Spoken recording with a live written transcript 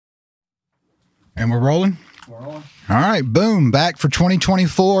And we're rolling? We're rolling. All right, boom, back for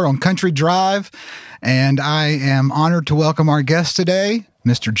 2024 on Country Drive. And I am honored to welcome our guest today,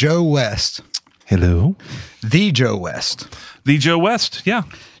 Mr. Joe West. Hello. The Joe West. The Joe West, yeah.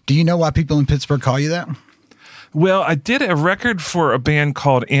 Do you know why people in Pittsburgh call you that? Well, I did a record for a band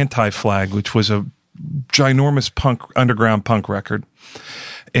called Anti-Flag, which was a ginormous underground punk record.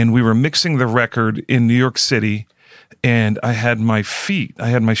 And we were mixing the record in New York City, and I had my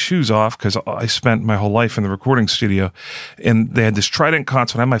shoes off because I spent my whole life in the recording studio, and they had this Trident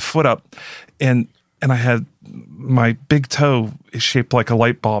console, and I had my foot up, and I had my big toe is shaped like a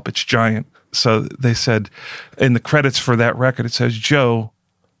light bulb. It's giant. So they said in the credits for that record, it says Joe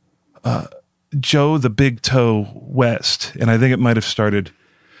the Big Toe West. And I think it might have started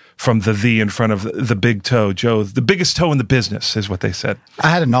from the in front of the big toe. Joe, the biggest toe in the business is what they said. I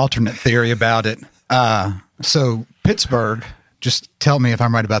had an alternate theory about it. So Pittsburgh, just tell me if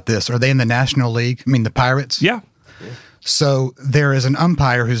I'm right about this. Are they in the National League? I mean, the Pirates? Yeah. So there is an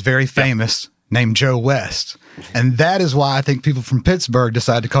umpire who's very famous named Joe West. And that is why I think people from Pittsburgh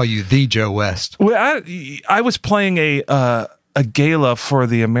decide to call you the Joe West. Well, I was playing a gala for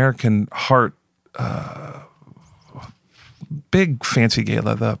the American Heart, big fancy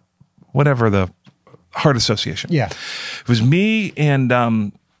gala, the Heart Association. Yeah. It was me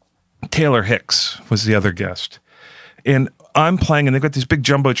and Taylor Hicks was the other guest. And I'm playing, and they've got these big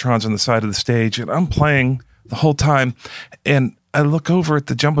jumbotrons on the side of the stage, and I'm playing the whole time. And I look over at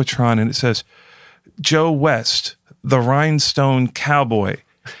the jumbotron, and it says, Joe West, the Rhinestone Cowboy.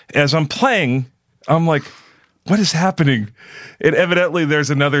 As I'm playing, I'm like, what is happening? And evidently there's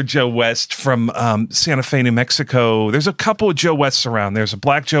another Joe West from Santa Fe, New Mexico. There's a couple of Joe Wests around. There's a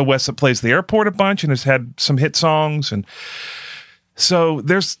black Joe West that plays the airport a bunch and has had some hit songs. And so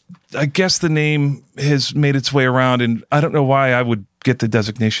I guess the name has made its way around, and I don't know why I would get the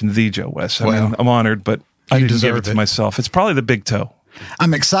designation the Joe West. I mean, I'm honored, but I didn't give it to myself. It's probably the big toe.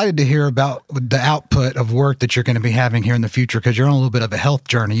 I'm excited to hear about the output of work that you're going to be having here in the future, because you're on a little bit of a health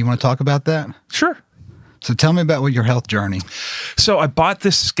journey. You want to talk about that? Sure. So tell me about your health journey. So I bought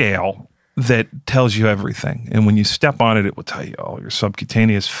this scale that tells you everything. And when you step on it, it will tell you all your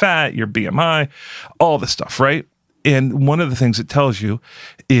subcutaneous fat, your BMI, all the stuff, right? And one of the things it tells you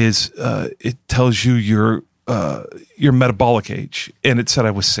is it tells you your metabolic age. And it said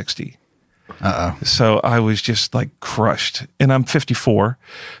I was 60. Uh-oh. So I was just like crushed, and I'm 54.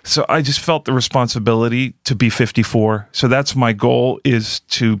 So I just felt the responsibility to be 54. So that's my goal, is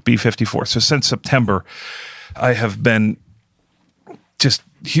to be 54. So since September, I have been just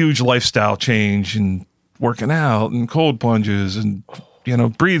huge lifestyle change and working out and cold plunges and,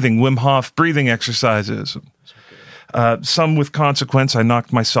 breathing, Wim Hof breathing exercises. Some with consequence. I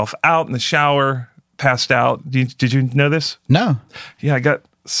knocked myself out in the shower, passed out. Did you know this? No. Yeah, I got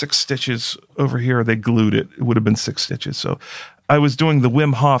 6 stitches over here. They glued it. It would have been 6 stitches. So I was doing the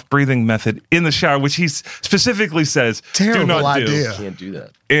Wim Hof breathing method in the shower, which he specifically says, terrible do not idea. do. Can't do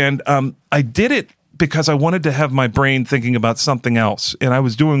that. And I did it because I wanted to have my brain thinking about something else. And I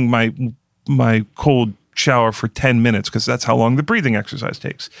was doing my cold shower for 10 minutes because that's how long the breathing exercise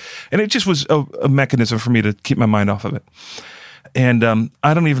takes. And it just was a mechanism for me to keep my mind off of it. And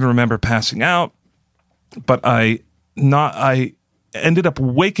I don't even remember passing out, but I ended up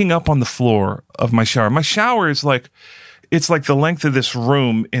waking up on the floor of my shower. My shower is it's like the length of this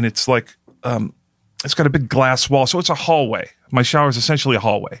room, and it's like, it's got a big glass wall. So it's a hallway. My shower is essentially a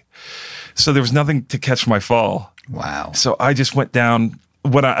hallway. So there was nothing to catch my fall. Wow. So I just went down.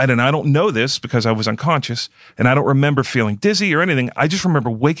 And I don't know this because I was unconscious, and I don't remember feeling dizzy or anything. I just remember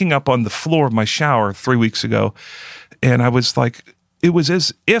waking up on the floor of my shower 3 weeks ago, and I was like, it was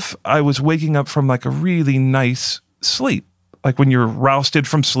as if I was waking up from like a really nice sleep. Like when you're rousted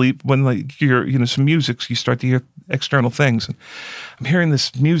from sleep, when you're, some music, you start to hear external things. And I'm hearing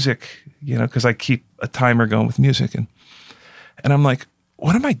this music, because I keep a timer going with music. And I'm like,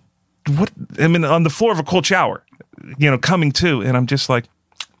 I'm on the floor of a cold shower, coming to, and I'm just like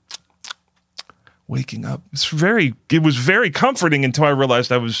waking up. It was very comforting until I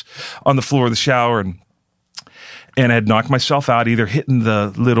realized I was on the floor of the shower and I had knocked myself out, either hitting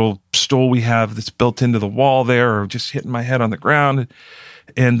the little stool we have that's built into the wall there, or just hitting my head on the ground.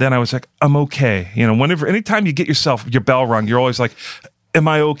 And then I was like, I'm okay. Anytime you get your bell rung, you're always like, am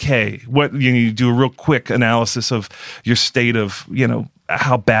I okay? You do a real quick analysis of your state of,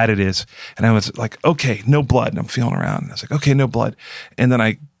 how bad it is. And I was like, okay, no blood. And I'm feeling around. And I was like, okay, no blood. And then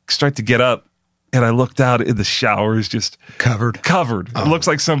I start to get up, and I looked out, and the shower is just covered. Oh. It looks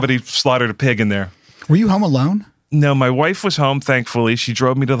like somebody slaughtered a pig in there. Were you home alone? No, my wife was home, thankfully. She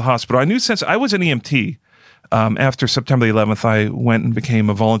drove me to the hospital. I knew since I was an EMT, After September the 11th, I went and became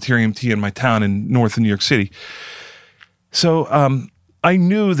a volunteer EMT in my town in north of New York City. So I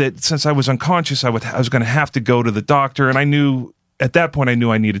knew that since I was unconscious, I was going to have to go to the doctor, and I knew at that point I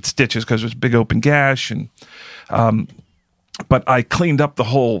needed stitches because it was a big open gash, and but I cleaned up the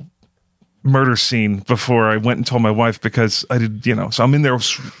whole murder scene before I went and told my wife, because I did, so I'm in there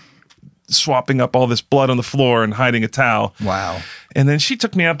swapping up all this blood on the floor and hiding a towel. Wow. And then she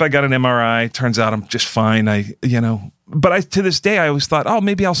took me up. I got an MRI. Turns out I'm just fine. But to this day, I always thought,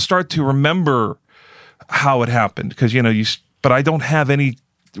 maybe I'll start to remember how it happened, because, but I don't have any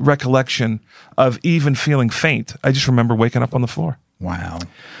recollection of even feeling faint. I just remember waking up on the floor. Wow.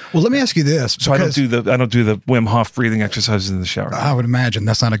 Well, let me ask you this. So I don't do the Wim Hof breathing exercises in the shower. I would imagine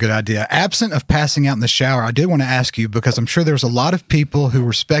that's not a good idea. Absent of passing out in the shower, I did want to ask you, because I'm sure there's a lot of people who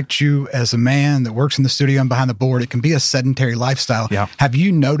respect you as a man that works in the studio and behind the board. It can be a sedentary lifestyle. Yeah. Have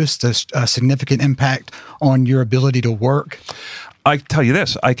you noticed a significant impact on your ability to work? I tell you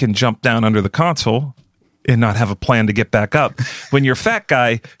this, I can jump down under the console and not have a plan to get back up. When you're a fat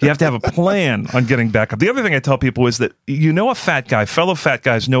guy, you have to have a plan on getting back up. The other thing I tell people is that a fat guy, fellow fat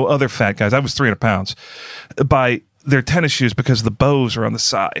guys know other fat guys. I was 300 pounds by their tennis shoes, because the bows are on the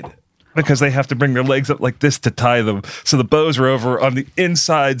side, because they have to bring their legs up like this to tie them. So the bows are over on the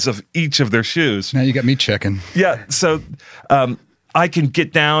insides of each of their shoes. Now you got me checking. Yeah. So, I can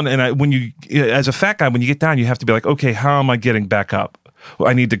get down, and as a fat guy, when you get down, you have to be like, okay, how am I getting back up? Well,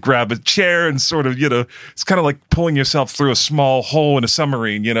 I need to grab a chair and sort of, it's kind of like pulling yourself through a small hole in a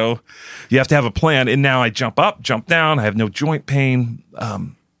submarine, You have to have a plan. And now I jump up, jump down. I have no joint pain.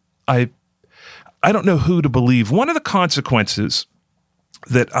 I don't know who to believe. One of the consequences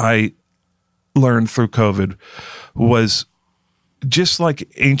that I learned through COVID was, just like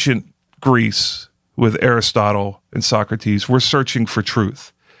ancient Greece with Aristotle and Socrates, we're searching for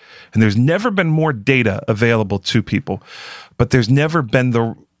truth. And there's never been more data available to people, but there's never been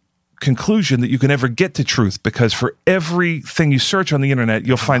the conclusion that you can ever get to truth, because for everything you search on the internet,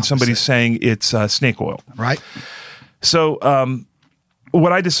 you'll find somebody saying it's snake oil. Right. So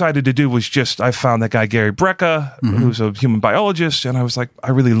what I decided to do was I found that guy, Gary Brecka, who's a human biologist, and I was like,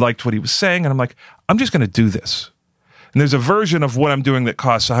 I really liked what he was saying, and I'm like, I'm just going to do this. And there's a version of what I'm doing that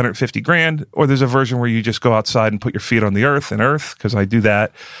costs $150,000, or there's a version where you just go outside and put your feet on the earth, because I do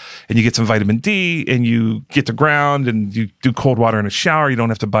that, and you get some vitamin D, and you get to ground, and you do cold water in a shower. You don't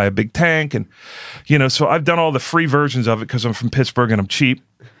have to buy a big tank, and so I've done all the free versions of it because I'm from Pittsburgh and I'm cheap.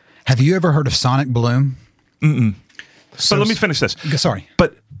 Have you ever heard of Sonic Bloom? Mm-mm. So let me finish this. Sorry,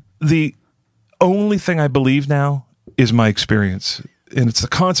 but the only thing I believe now is my experience, and it's the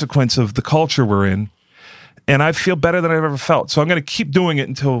consequence of the culture we're in. And I feel better than I've ever felt. So I'm going to keep doing it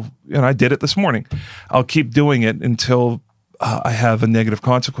until, I did it this morning. I'll keep doing it until I have a negative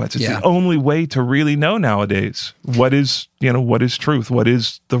consequence. It's the only way to really know nowadays what is truth, what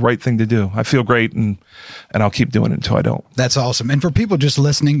is the right thing to do. I feel great, and I'll keep doing it until I don't. That's awesome. And for people just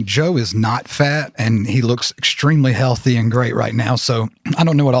listening, Joe is not fat, and he looks extremely healthy and great right now. So I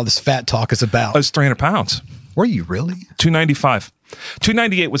don't know what all this fat talk is about. I was 300 pounds. Were you really? 295.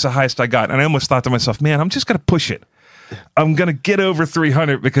 298 was the highest I got. And I almost thought to myself, man, I'm just going to push it. I'm going to get over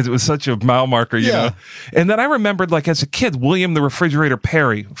 300 because it was such a mile marker, you know? And then I remembered, like, as a kid, William the Refrigerator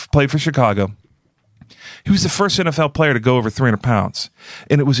Perry played for Chicago. He was the first NFL player to go over 300 pounds.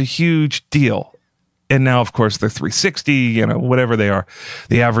 And it was a huge deal. And now, of course, they're 360, whatever they are.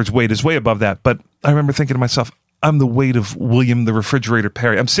 The average weight is way above that. But I remember thinking to myself, I'm the weight of William the Refrigerator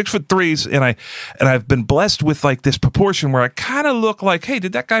Perry. I'm 6'3", and I've been blessed with like this proportion where I kind of look like, hey,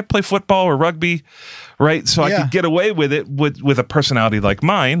 did that guy play football or rugby? Right. So I could get away with it with a personality like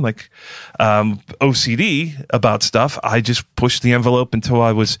mine, like OCD about stuff. I just pushed the envelope until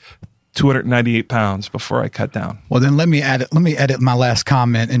I was 298 pounds before I cut down. Well, then let me edit my last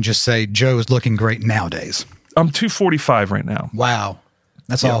comment and just say Joe is looking great nowadays. I'm 245 right now. Wow.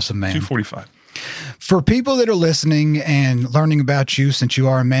 That's awesome, man. 245. For people that are listening and learning about you, since you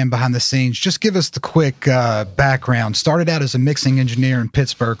are a man behind the scenes, just give us the quick background. Started out as a mixing engineer in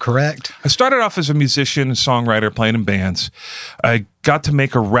Pittsburgh, correct? I started off as a musician and songwriter playing in bands. I got to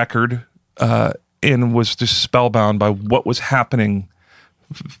make a record and was just spellbound by what was happening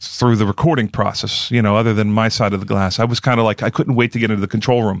through the recording process, other than my side of the glass. I was kind of like, I couldn't wait to get into the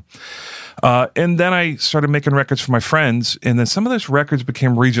control room. And then I started making records for my friends, and then some of those records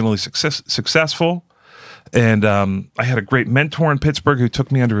became regionally successful. And I had a great mentor in Pittsburgh who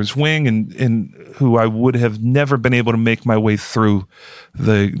took me under his wing, and who I would have never been able to make my way through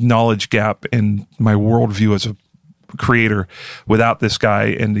the knowledge gap in my worldview as a creator without this guy.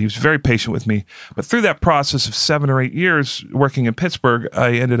 And he was very patient with me. But through that process of 7 or 8 years working in Pittsburgh,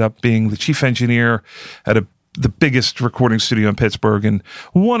 I ended up being the chief engineer at a the biggest recording studio in Pittsburgh, and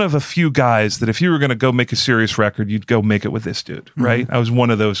one of a few guys that if you were going to go make a serious record, you'd go make it with this dude, right? I was one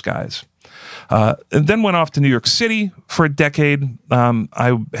of those guys. And then went off to New York City for a decade.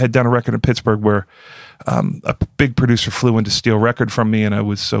 I had done a record in Pittsburgh where a big producer flew in to steal a record from me, and I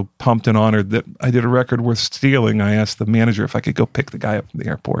was so pumped and honored that I did a record worth stealing. I asked the manager if I could go pick the guy up from the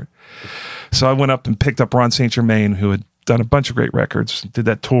airport. So I went up and picked up Ron St. Germain, who had done a bunch of great records, did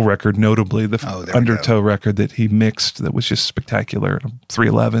that Tool record, notably the Undertow record that he mixed that was just spectacular,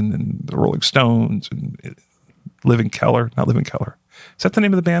 311 and the Rolling Stones and Living Colour. Is that the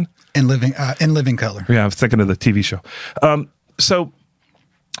name of the band? In Living Colour. Yeah, I was thinking of the TV show. So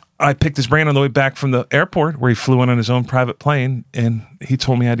I picked his brain on the way back from the airport where he flew in on his own private plane, and he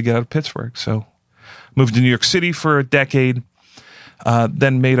told me I had to get out of Pittsburgh. So moved to New York City for a decade,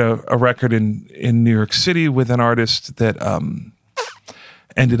 then made a record in New York City with an artist that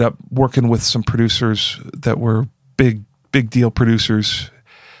ended up working with some producers that were big deal producers.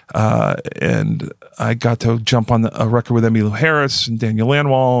 And I got to jump on a record with Emmylou Harris and Daniel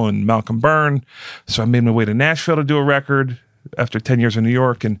Landwall and Malcolm Byrne. So I made my way to Nashville to do a record after 10 years in New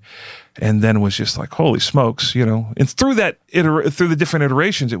York, and then was just like, holy smokes, you know. And through through the different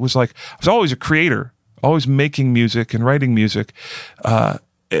iterations, it was like I was always a creator, always making music and writing music.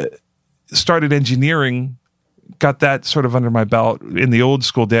 Started engineering, got that sort of under my belt in the old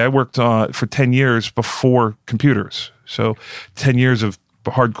school day. I worked for 10 years before computers, so 10 years of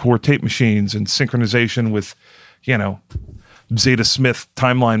hardcore tape machines and synchronization with, you know, Zeta Smith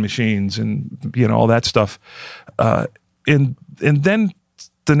timeline machines and, you know, all that stuff. And then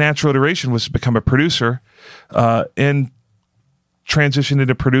the natural iteration was to become a producer, and transition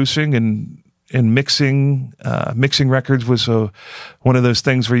into producing and mixing. Mixing records was one of those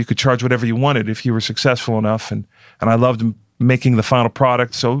things where you could charge whatever you wanted if you were successful enough. And I loved making the final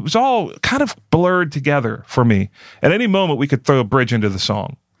product. So it was all kind of blurred together for me. At any moment, we could throw a bridge into the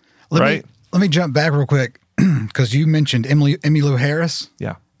song. Let me jump back real quick, because you mentioned Emmylou Harris.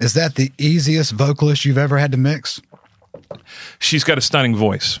 Yeah. Is that the easiest vocalist you've ever had to mix? She's got a stunning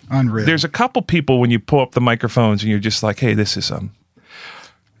voice. Unreal. There's a couple people when you pull up the microphones and you're just like, hey, this is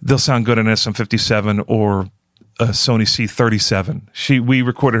they'll sound good on an SM57 or a Sony C37. We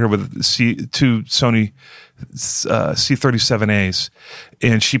recorded her with two Sony C37As,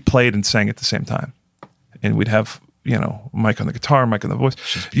 and she played and sang at the same time. And we'd have, you know, mic on the guitar, mic on the voice.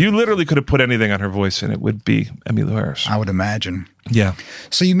 You literally could have put anything on her voice and it would be Emmylou Harris. I would imagine. Yeah.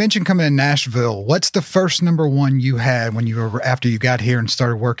 So you mentioned coming to Nashville. What's the first number one you had after you got here and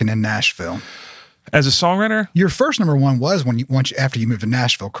started working in Nashville? As a songwriter? Your first number one was after you moved to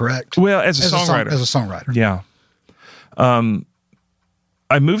Nashville, correct? Well, as a songwriter. As a songwriter. Yeah.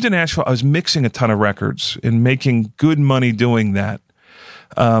 I moved to Nashville. I was mixing a ton of records and making good money doing that.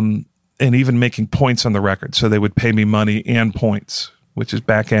 And even making points on the record. So they would pay me money and points, which is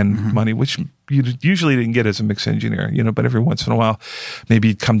back-end money, which you usually didn't get as a mix engineer, you know, but every once in a while, maybe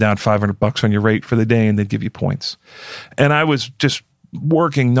you'd come down $500 on your rate for the day and they'd give you points. And I was just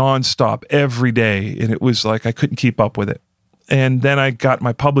working nonstop every day, and it was like I couldn't keep up with it. And then I got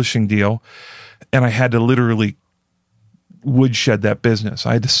my publishing deal, and I had to literally woodshed that business.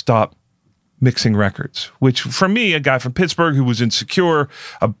 I had to stop mixing records, which for me, a guy from Pittsburgh who was insecure,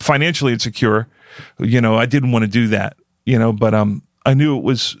 financially insecure, you know, I didn't want to do that, you know, but I knew it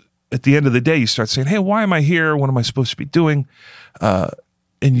was, at the end of the day, you start saying, hey, why am I here? What am I supposed to be doing? And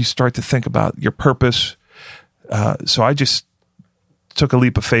you start to think about your purpose. So I just took a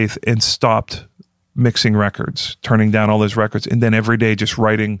leap of faith and stopped mixing records, turning down all those records, and then every day just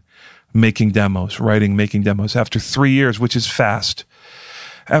making demos. After 3 years, which is fast.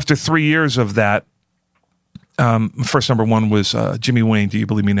 After 3 years of that, first number one was Jimmy Wayne, Do You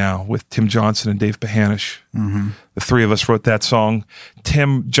Believe Me Now, with Tim Johnson and Dave Behanisch. The three of us wrote that song.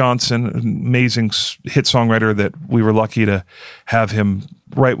 Tim Johnson, an amazing hit songwriter that we were lucky to have him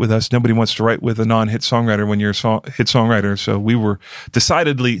write with us. Nobody wants to write with a non-hit songwriter when you're a hit songwriter, so we were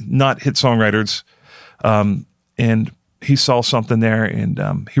decidedly not hit songwriters. And he saw something there,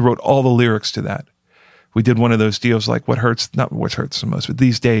 and he wrote all the lyrics to that. We did one of those deals like Not What Hurts the Most, but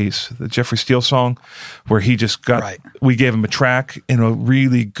These Days, the Jeffrey Steele song, where he just we gave him a track and a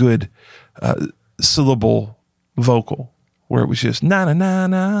really good syllable vocal, where it was just na na na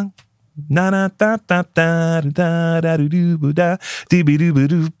na na na da da da da da do do da dee be do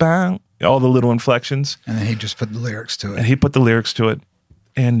do bang, all the little inflections, and then he just put the lyrics to it.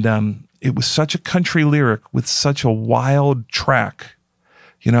 And it was such a country lyric with such a wild track.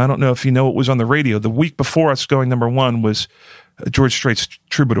 You know, I don't know if you know what was on the radio. The week before us going number one was George Strait's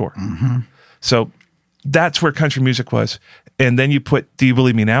Troubadour. So that's where country music was. And then you put Do You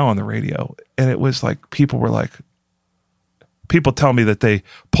Believe Me Now on the radio, and it was like people tell me that they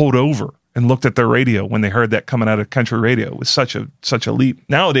pulled over and looked at their radio when they heard that coming out of country radio. It was such a leap.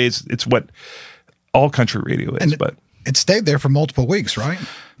 Nowadays, it's what all country radio is. But it stayed there for multiple weeks, right?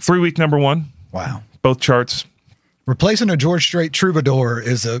 3-week number one. Wow. Both charts. Replacing a George Strait troubadour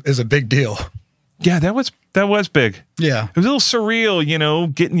is a big deal. Yeah, that was big. Yeah. It was a little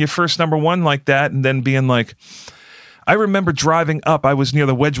surreal, getting your first number one like that and then being like, I remember driving up, I was near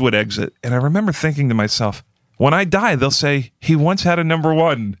the Wedgwood exit, and I remember thinking to myself, when I die, they'll say, he once had a number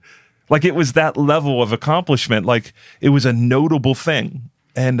one. Like it was that level of accomplishment. Like it was a notable thing.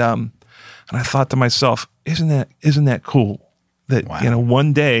 And I thought to myself, isn't that cool? That, wow.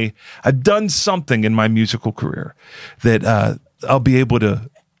 One day I've done something in my musical career that I'll be able to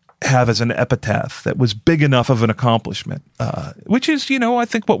have as an epitaph that was big enough of an accomplishment, which is, I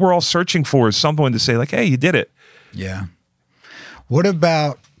think what we're all searching for is someone to say like, hey, you did it. Yeah. What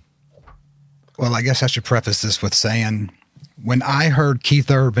about, well, I guess I should preface this with saying, when I heard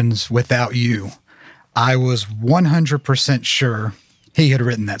Keith Urban's Without You, I was 100% sure he had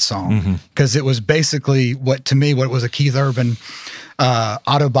written that song because it was basically what was a Keith Urban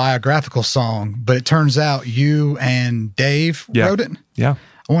autobiographical song. But it turns out you and Dave wrote it. Yeah.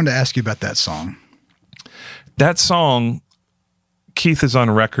 I wanted to ask you about that song. That song, Keith is on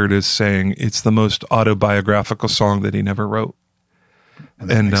record as saying it's the most autobiographical song that he never wrote.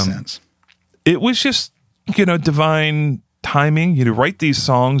 That makes sense. It was just, divine timing. You write these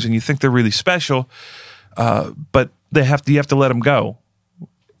songs and you think they're really special, but you have to let them go.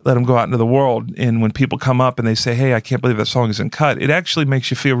 Let them go out into the world. And when people come up and they say, hey, I can't believe that song isn't cut, it actually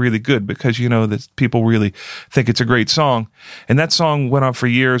makes you feel really good because you know that people really think it's a great song. And that song went on for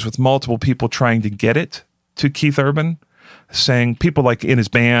years with multiple people trying to get it to Keith Urban, saying people like in his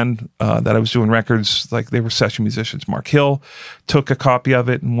band that I was doing records, like they were session musicians. Mark Hill took a copy of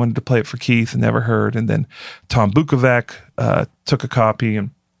it and wanted to play it for Keith and never heard. And then Tom Bukovac took a copy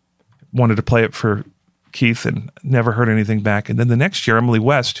and wanted to play it for Keith and never heard anything back. And then the next year, Emily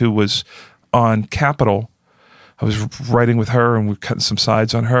West, who was on Capitol, I was writing with her and we were cutting some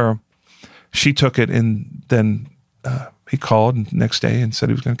sides on her. She took it and then he called next day and said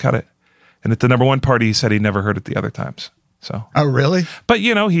he was going to cut it. And at the number one party, he said he never heard it the other times. So. Oh, really? But, he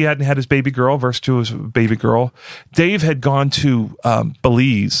hadn't had his baby girl. Verse 2 was baby girl. Dave had gone to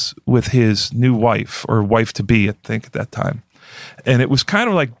Belize with his new wife or wife-to-be, I think, at that time. And it was kind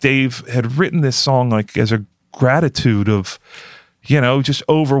of like Dave had written this song like as a gratitude of, just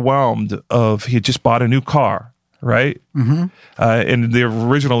overwhelmed of he had just bought a new car, right? Mm-hmm. And the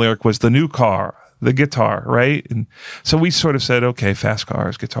original lyric was the new car, the guitar, right? And so we sort of said, okay, fast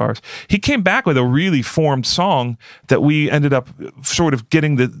cars, guitars. He came back with a really formed song that we ended up sort of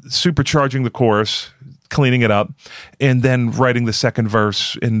supercharging the chorus, cleaning it up, and then writing the second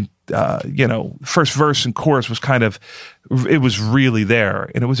verse. And, first verse and chorus was it was really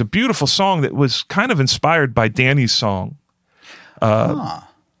there. And it was a beautiful song that was kind of inspired by Danny's song.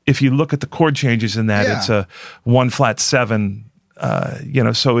 If you look at the chord changes in that, it's a 1 flat 7,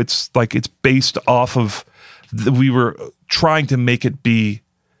 so it's like it's based off of we were trying to make it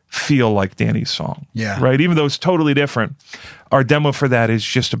feel like Danny's song. Yeah. Right? Even though it's totally different. Our demo for that is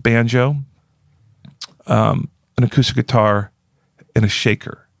just a banjo, an acoustic guitar, and a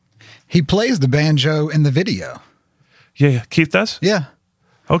shaker. He plays the banjo in the video. Yeah, Keith does? Yeah.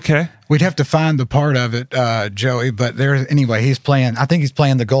 Okay. We'd have to find the part of it, Joey, but anyway, I think he's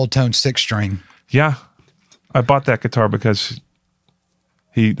playing the Gold Tone 6-string. Yeah. I bought that guitar because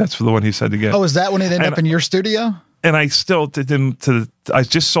that's the one he said to get. Oh, is that when it ended up in your studio? And I still I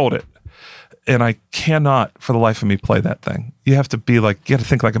just sold it. And I cannot, for the life of me, play that thing. You have to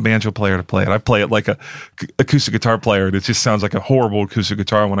think like a banjo player to play it. I play it like a acoustic guitar player, and it just sounds like a horrible acoustic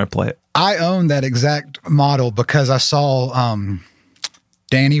guitar when I play it. I own that exact model because I saw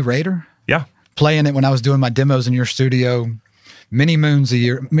Danny Rader playing it when I was doing my demos in your studio many moons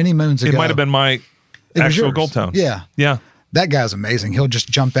ago. It might have been my actual Gold Tone. Yeah. Yeah. That guy's amazing. He'll just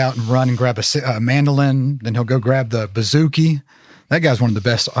jump out and run and grab a mandolin, then he'll go grab the bouzouki. That guy's one of the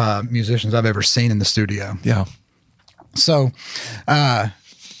best musicians I've ever seen in the studio. Yeah. So,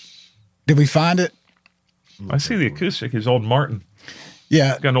 did we find it? I see the acoustic. His old Martin.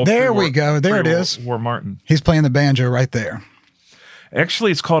 Yeah. There we go. There it is. War Martin. He's playing the banjo right there.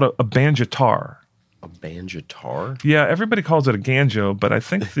 Actually, it's called a banjitar. A banjitar? Yeah, everybody calls it a ganjo, but I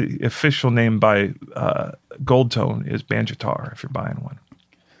think the official name by Gold Tone is banjitar if you're buying one.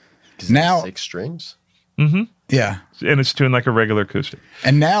 Now 6 strings? Mm-hmm. Yeah. And it's tuned like a regular acoustic.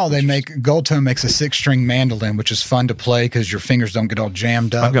 And now Gold Tone makes a 6-string mandolin, which is fun to play because your fingers don't get all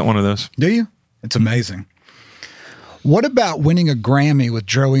jammed up. I've got one of those. Do you? It's amazing. What about winning a Grammy with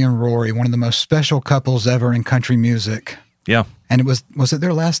Joey and Rory, one of the most special couples ever in country music? Yeah. And was it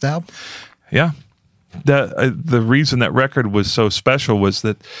their last album? Yeah. The reason that record was so special was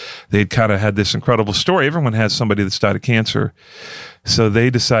that they'd kind of had this incredible story. Everyone has somebody that's died of cancer. So they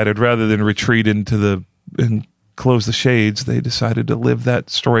decided, rather than retreat into and close the shades, they decided to live that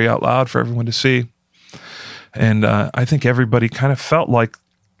story out loud for everyone to see. And I think everybody kind of felt like,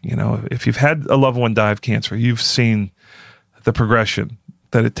 if you've had a loved one die of cancer, you've seen the progression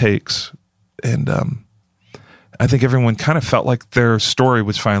that it takes. And I think everyone kind of felt like their story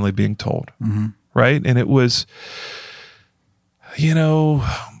was finally being told. Mm-hmm. Right? And it was,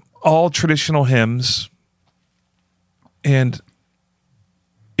 all traditional hymns, and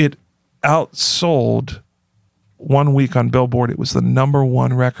it outsold 1 week on Billboard. It was the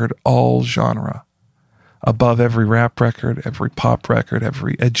 #1 record, all genre, above every rap record, every pop record,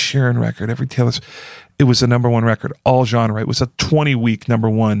 every Ed Sheeran record, every Taylor Swift. It was the #1 record, all genre. It was a 20-week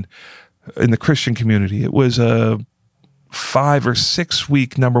 #1 in the Christian community. It was a 5 or 6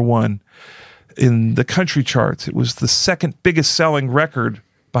 week #1 in the country charts. It was the second biggest selling record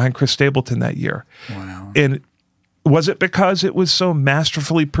behind Chris Stapleton that year. Wow. And was it because it was so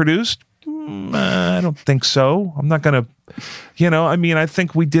masterfully produced? I don't think so. I'm not going to, I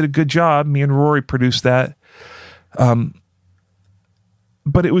think we did a good job. Me and Rory produced that.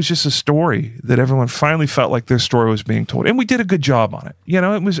 But it was just a story that everyone finally felt like their story was being told. And we did a good job on it.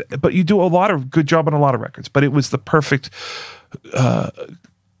 But you do a lot of good job on a lot of records, but it was the perfect,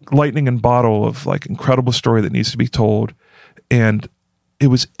 lightning in bottle of like incredible story that needs to be told. And it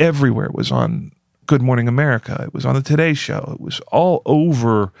was everywhere. It was on Good Morning America. It was on the Today Show. It was all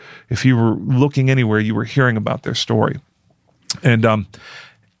over. If you were looking anywhere, you were hearing about their story. And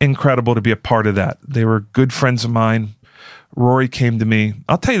incredible to be a part of that. They were good friends of mine. Rory came to me.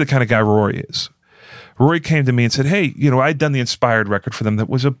 I'll tell you the kind of guy Rory is. Rory came to me and said, hey, I'd done the Inspired record for them that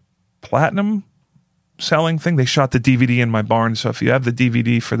was a platinum selling thing. They shot the DVD in my barn. So if you have the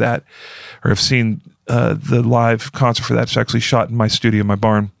DVD for that, or have seen the live concert for that, it's actually shot in my studio, in my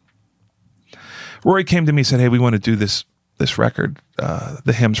barn. Rory came to me and said, hey, we want to do this record,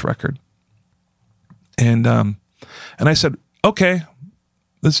 the hymns record. And I said, okay,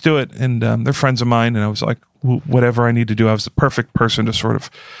 let's do it. And they're friends of mine. And I was like, whatever I need to do. I was the perfect person to sort of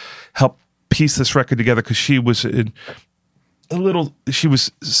help piece this record together, because she was she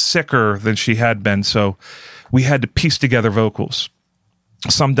was sicker than she had been. So we had to piece together vocals,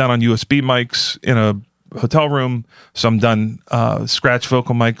 some done on USB mics in a hotel room, some done scratch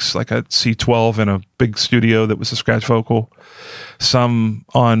vocal mics, like a C12 in a big studio that was a scratch vocal, some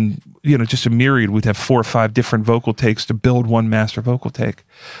on, just a myriad. We'd have 4 or 5 different vocal takes to build one master vocal take,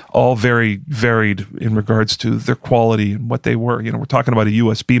 all very varied in regards to their quality and what they were. We're talking about a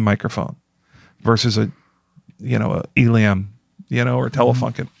USB microphone versus a Elam, or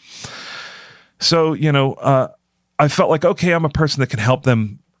Telefunken. So, I felt like, okay, I'm a person that can help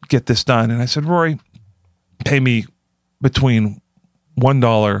them get this done. And I said, Rory, pay me between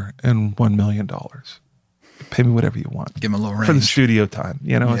 $1 and $1 million. Pay me whatever you want. Give them a little range. For the studio time.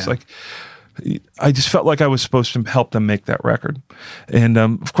 It's like, I just felt like I was supposed to help them make that record. And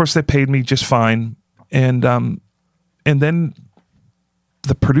of course they paid me just fine. And then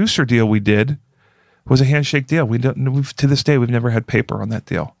the producer deal we did was a handshake deal. To this day, we've never had paper on that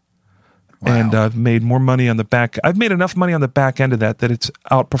deal. Wow. And I've made more money on the back. I've made enough money on the back end of that it's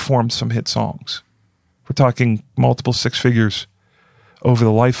outperformed some hit songs. We're talking multiple 6 figures over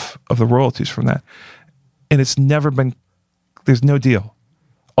the life of the royalties from that. And it's never been, there's no deal.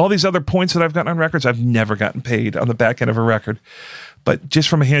 All these other points that I've gotten on records, I've never gotten paid on the back end of a record. But just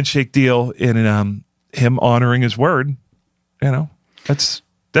from a handshake deal and him honoring his word, that's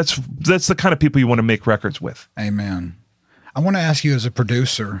the kind of people you want to make records with. Amen. I want to ask you, as a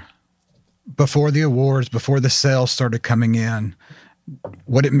producer, before the awards, before the sales started coming in,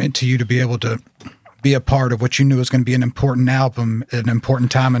 what it meant to you to be able to be a part of what you knew was going to be an important album at an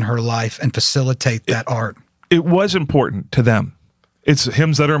important time in her life and facilitate that art. It was important to them. It's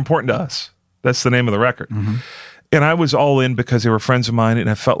hymns that are important to us. That's the name of the record. Mm-hmm. And I was all in because they were friends of mine, and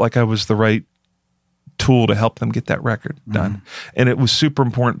I felt like I was the right tool to help them get that record done. Mm-hmm. And it was super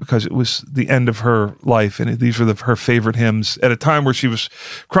important because it was the end of her life, and these were her favorite hymns at a time where she was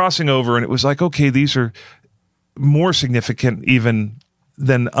crossing over, and it was like, okay, these are more significant even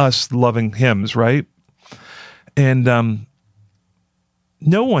than us loving hymns, right? And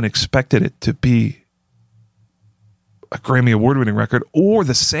no one expected it to be a Grammy Award-winning record or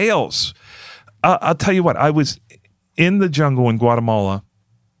the sales. I'll tell you what, I was in the jungle in Guatemala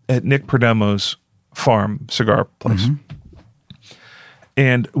at Nick Perdemo's farm, cigar place. Mm-hmm.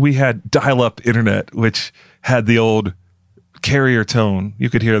 And we had dial-up internet, which had the old carrier tone. You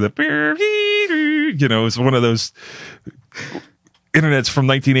could hear the, it was one of those internets from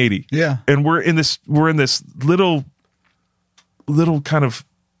 1980. Yeah. And we're in this little kind of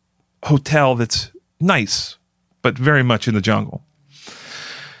hotel that's nice, but very much in the jungle.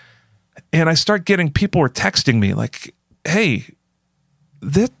 And I start getting people are texting me like, hey,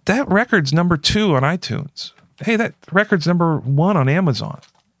 that record's number 2 on iTunes. Hey, that record's number 1 on Amazon.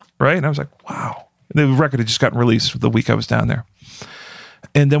 Right? And I was like, wow. The record had just gotten released the week I was down there.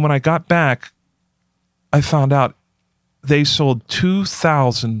 And then when I got back, I found out they sold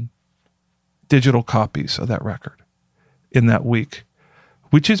 2,000 digital copies of that record in that week,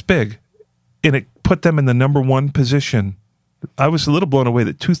 which is big. And it put them in the number 1 position. I was a little blown away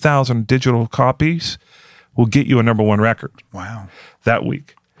that 2,000 digital copies will get you a number 1 record. Wow. That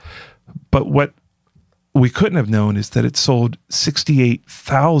week. But what we couldn't have known is that it sold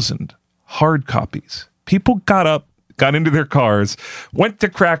 68,000 hard copies. People got up, got into their cars, went to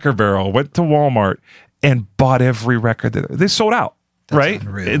Cracker Barrel, went to Walmart, and bought every record. They sold out, right?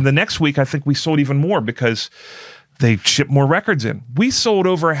 Unreal. And the next week, I think we sold even more because they shipped more records in. We sold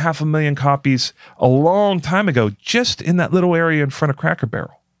over 500,000 copies a long time ago, just in that little area in front of Cracker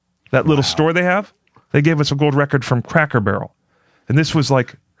Barrel. That little store they have, they gave us a gold record from Cracker Barrel. And this was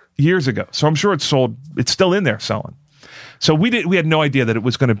like years ago. So I'm sure it's still in there selling. So we had no idea that it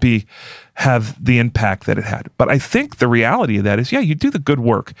was going to have the impact that it had. But I think the reality of that is, you do the good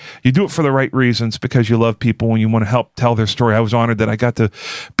work. You do it for the right reasons because you love people and you want to help tell their story. I was honored that I got to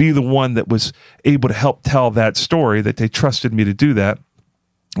be the one that was able to help tell that story, that they trusted me to do that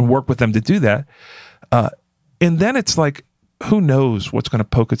and work with them to do that. And then it's like, who knows what's going to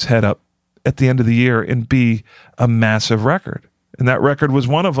poke its head up at the end of the year and be a massive record. And that record was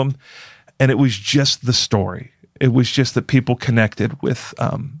one of them. And it was just the story. It was just that people connected with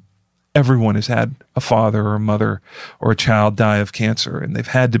everyone has had a father or a mother or a child die of cancer. And they've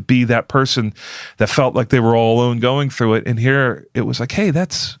had to be that person that felt like they were all alone going through it. And here it was like, hey,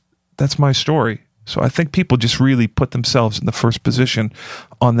 that's my story. So I think people just really put themselves in the first position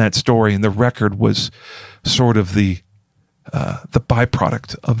on that story. And the record was sort of the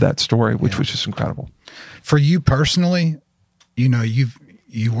byproduct of that story, which was just incredible. For you personally,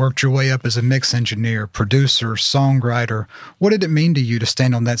 you worked your way up as a mix engineer, producer, songwriter. What did it mean to you to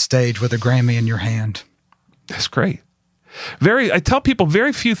stand on that stage with a Grammy in your hand? That's great. I tell people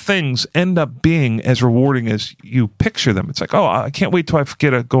very few things end up being as rewarding as you picture them. It's like, oh, I can't wait till I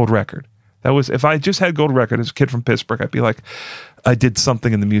get a gold record. If I just had gold record as a kid from Pittsburgh, I'd be like, I did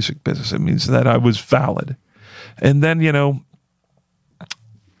something in the music business. It means that I was valid. And then,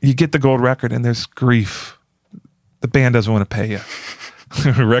 you get the gold record and there's grief. The band doesn't want to pay you.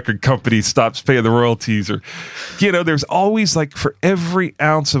 Record company stops paying the royalties, or there's always, like, for every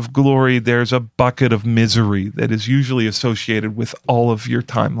ounce of glory there's a bucket of misery that is usually associated with all of your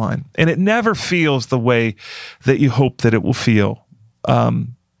timeline, and it never feels the way that you hope that it will feel.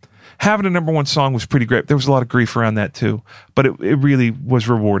 Having a number 1 song was pretty great. There was a lot of grief around that too, but it really was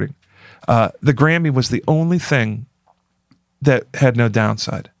rewarding. The Grammy was the only thing that had no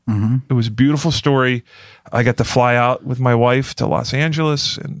downside. Mm-hmm. It was a beautiful story. I got to fly out with my wife to Los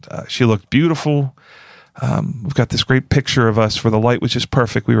Angeles, and she looked beautiful. We've got this great picture of us where the light was just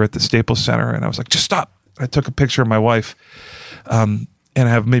perfect. We were at the Staples Center, and I was like, just stop. I took a picture of my wife, and I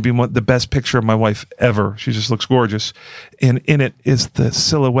have maybe the best picture of my wife ever. She just looks gorgeous. And in it is the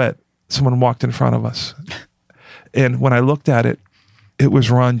silhouette. Someone walked in front of us. And when I looked at it, it was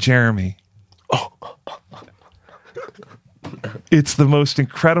Ron Jeremy. Oh. It's the most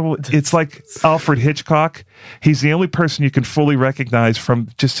incredible. It's like Alfred Hitchcock. He's the only person you can fully recognize from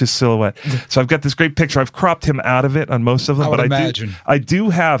just his silhouette. So I've got this great picture. I've cropped him out of it on most of them, but I do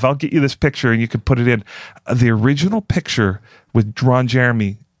have. I'll get you this picture, and you can put it in the original picture with Ron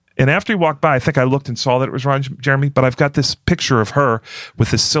Jeremy. And after he walked by, I think I looked and saw that it was Ron Jeremy. But I've got this picture of her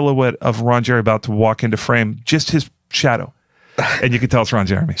with the silhouette of Ron Jeremy about to walk into frame, just his shadow. And you can tell it's Ron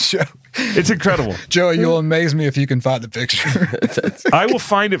Jeremy. Sure. It's incredible. Joey, you'll amaze me if you can find the picture. I will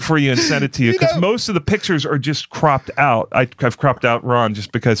find it for you and send it to you, because most of the pictures are just cropped out. I've cropped out Ron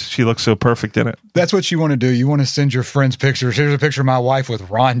just because she looks so perfect in it. That's what you want to do. You want to send your friends pictures. Here's a picture of my wife with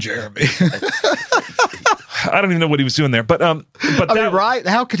Ron Jeremy. I don't even know what he was doing there, but right?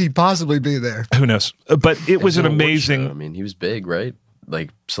 How could he possibly be there? Who knows? But it was an amazing. I mean, he was big, right?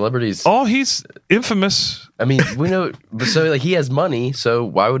 Like, celebrities. Oh, he's infamous. I mean, we know, but so, like, he has money, so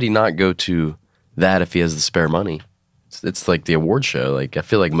why would he not go to that if he has the spare money? It's like the award show. Like, I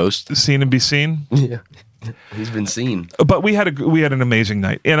feel like most seen and be seen. Yeah, he's been seen. But we had an amazing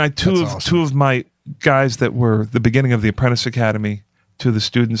night, and two of my guys that were the beginning of the Apprentice Academy to the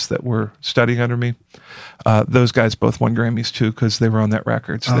students that were studying under me. Those guys both won Grammys too because they were on that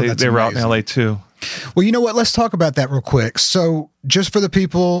record. So they were out in LA too. Well, you know what? Let's talk about that real quick. So just for the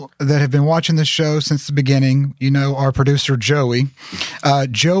people that have been watching this show since the beginning, you know, our producer, Joey.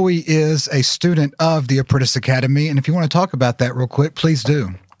 Joey is a student of the Apprentice Academy. And if you want to talk about that real quick, please do.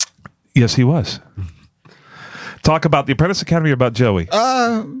 Yes, he was. Talk about the Apprentice Academy or about Joey?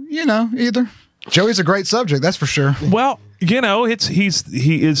 You know, either. Joey's a great subject, that's for sure. Well, you know, he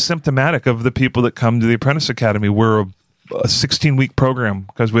is symptomatic of the people that come to the Apprentice Academy. We're a 16-week program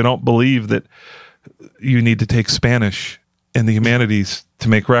because we don't believe that you need to take Spanish and the humanities to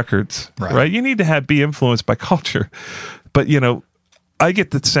make records, right? You need to be influenced by culture. But, you know, I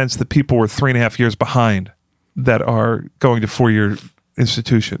get the sense that people were 3.5 years behind that are going to 4-year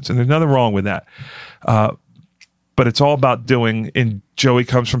institutions. And there's nothing wrong with that. But it's all about doing, and Joey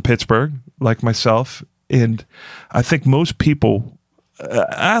comes from Pittsburgh, like myself. And I think most people,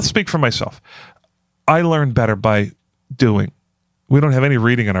 I'll speak for myself. I learn better by doing. We don't have any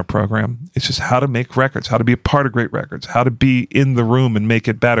reading in our program. It's just how to make records, how to be a part of great records, how to be in the room and make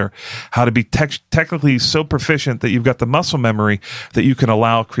it better, how to be technically so proficient that you've got the muscle memory that you can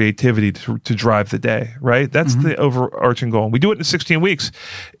allow creativity to drive the day, right? That's the overarching goal. We do it in 16 weeks.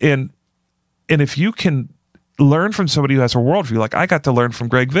 And if you can learn from somebody who has a worldview, like I got to learn from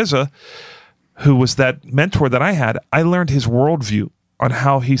Greg Vizza, who was that mentor that I had. I learned his worldview on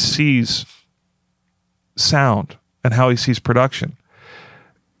how he sees sound and how he sees production.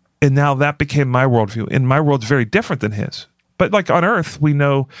 And now that became my worldview. And my world's very different than his. But like on Earth, we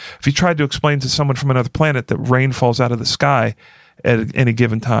know if you tried to explain to someone from another planet that rain falls out of the sky at any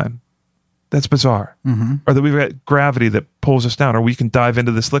given time, that's bizarre. Or that we've got gravity that pulls us down, or we can dive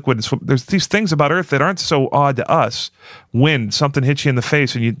into this liquid and swim. There's these things about Earth that aren't so odd to us. Wind, something hits you in the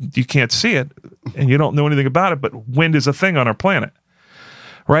face and you can't see it and you don't know anything about it, but wind is a thing on our planet,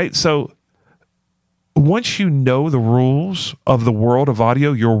 right? So once you know the rules of the world of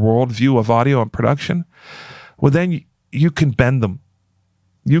audio, your worldview of audio and production, well, then you can bend them.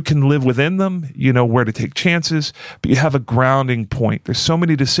 You can live within them. You know where to take chances, but you have a grounding point. There's so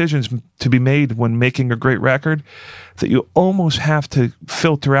many decisions to be made when making a great record that you almost have to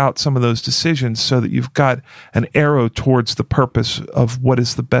filter out some of those decisions so that you've got an arrow towards the purpose of what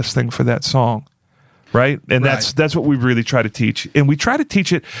is the best thing for that song, right? And that's what we really try to teach. And we try to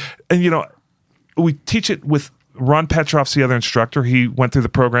teach it, and you know, we teach it with Ron Petrov's the other instructor. He went through the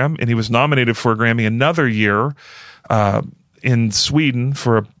program and he was nominated for a Grammy another year in Sweden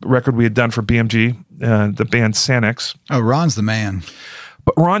for a record we had done for BMG, the band Sanix. Oh, Ron's the man.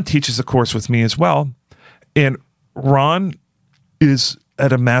 But Ron teaches a course with me as well. And Ron is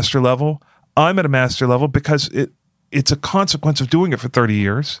at a master level. I'm at a master level because it's a consequence of doing it for 30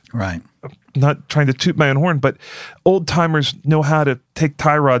 years. Right. Not trying to toot my own horn, but old timers know how to take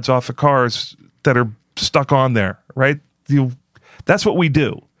tie rods off of cars that are stuck on there, right? That's what we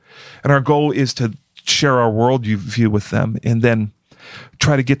do. And our goal is to share our worldview with them and then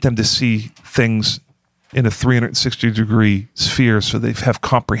try to get them to see things in a 360-degree sphere so they have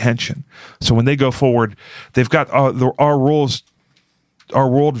comprehension. So when they go forward, they've got our roles, our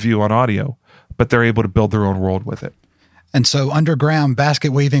worldview on audio, but they're able to build their own world with it. And so underground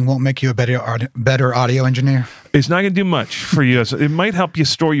basket weaving won't make you a better audio engineer? It's not going to do much for you. So it might help you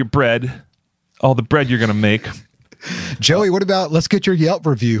store your bread, all the bread you're going to make. Joey, what about, let's get your Yelp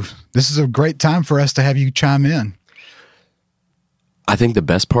review. This is a great time for us to have you chime in. I think the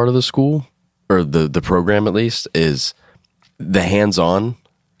best part of the school, or the program at least, is the hands-on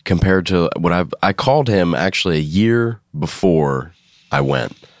compared to what I called him actually a year before I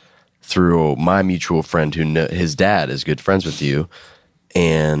went through my mutual friend who his dad is good friends with you,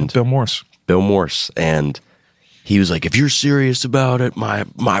 and Bill Morse. And he was like, if you're serious about it, my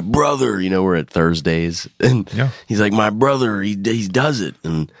brother, you know, we're at Thursdays, and he's like, my brother, he does it.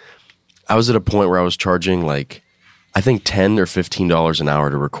 And I was at a point where I was charging like, I think $10 or $15 an hour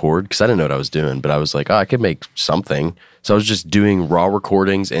to record, because I didn't know what I was doing, but I was like, oh, I could make something. So I was just doing raw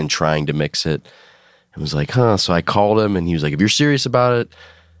recordings and trying to mix it. I was like, so I called him, and he was like, if you're serious about it,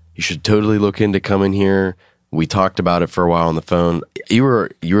 you should totally look into coming here. We talked about it for a while on the phone. You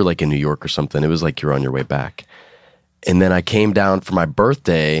were like in New York or something. It was like you were on your way back. And then I came down for my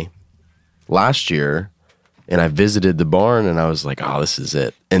birthday last year, and I visited the barn, and I was like, oh, this is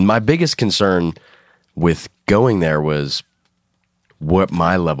it. And my biggest concern with going there was what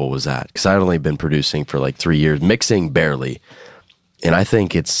my level was at, because I'd only been producing for like 3 years, mixing barely. And I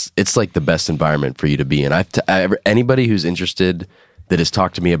think it's like the best environment for you to be in. Anybody who's interested that has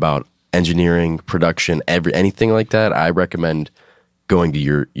talked to me about engineering, production, anything like that, I recommend going to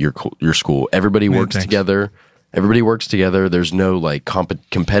your school. Everybody works together. Everybody works together. There's no like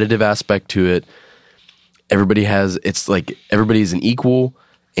competitive aspect to it. It's like everybody's an equal,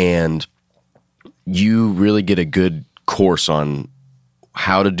 and you really get a good course on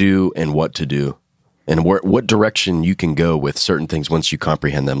how to do and what to do, and what direction you can go with certain things once you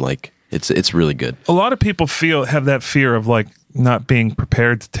comprehend them. Like it's really good. A lot of people have that fear of like not being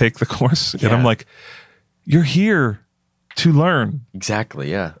prepared to take the course, and I'm like, you're here to learn. Exactly.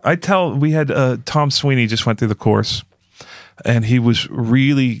 Yeah. We had Tom Sweeney just went through the course, and he was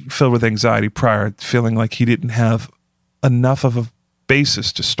really filled with anxiety prior, feeling like he didn't have enough of a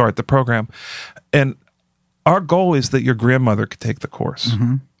basis to start the program. And our goal is that your grandmother could take the course.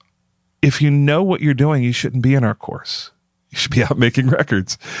 Mm-hmm. If you know what you're doing, you shouldn't be in our course. You should be out making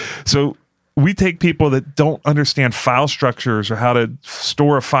records. So we take people that don't understand file structures or how to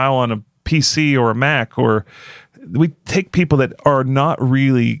store a file on a PC or a Mac, or we take people that are not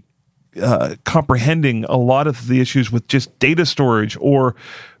really comprehending a lot of the issues with just data storage or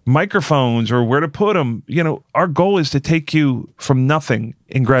microphones or where to put them. You know, our goal is to take you from nothing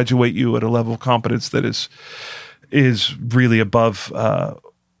and graduate you at a level of competence that is really above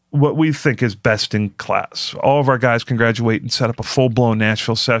what we think is best in class. All of our guys can graduate and set up a full-blown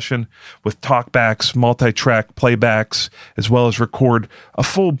Nashville session with talkbacks, multi-track playbacks, as well as record a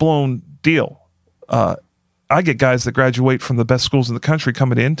full-blown deal. I get guys that graduate from the best schools in the country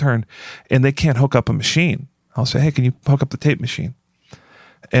coming to intern, and they can't hook up a machine. I'll say, hey, can you hook up the tape machine?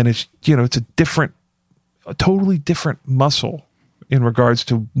 And it's, it's a totally different muscle in regards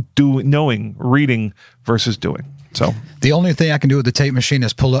to knowing, reading versus doing. So the only thing I can do with the tape machine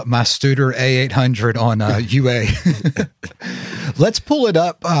is pull up my Studer A800 on UA. Let's pull it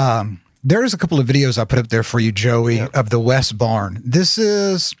up. There's a couple of videos I put up there for you, Joey, of the West Barn. This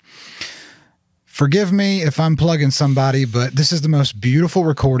is... Forgive me if I'm plugging somebody, but this is the most beautiful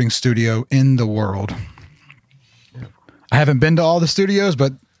recording studio in the world. I haven't been to all the studios,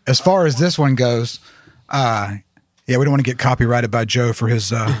 but as far as this one goes, we don't want to get copyrighted by Joe for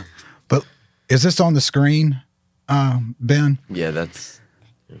his, but is this on the screen, Ben? Yeah,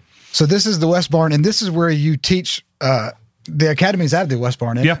 So this is the West Barn, and this is where you teach, the academy's out of the West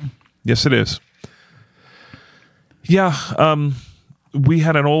Barn, isn't it? Yes, it is. Yeah, we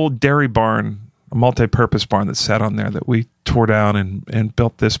had an old dairy barn, a multi-purpose barn that sat on there that we tore down and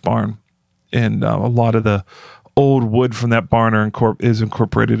built this barn. And a lot of the old wood from that barn is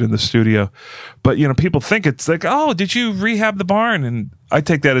incorporated in the studio. But, people think it's like, oh, did you rehab the barn? And I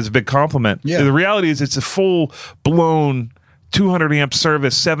take that as a big compliment. Yeah. The reality is it's a full-blown 200 amp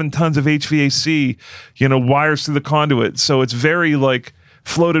service, 7 tons of HVAC, wires through the conduit. So it's very like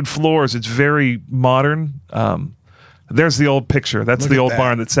floated floors. It's very modern. There's the old picture. That's the old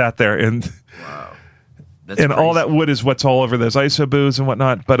barn that sat there. And wow. And all that wood is what's all over those ISO booths and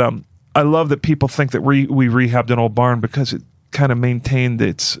whatnot. But I love that people think that we rehabbed an old barn because it kind of maintained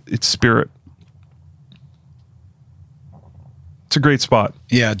its spirit. It's a great spot.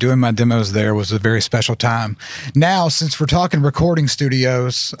 Yeah, doing my demos there was a very special time. Now, since we're talking recording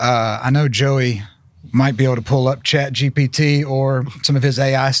studios, I know Joey might be able to pull up ChatGPT or some of his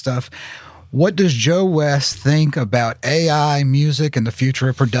AI stuff. What does Joe West think about AI, music, and the future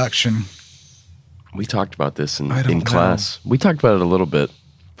of production? We talked about this in class. We talked about it a little bit.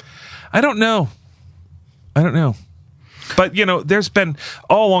 I don't know. But, there's been,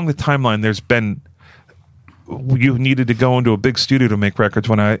 all along the timeline, you needed to go into a big studio to make records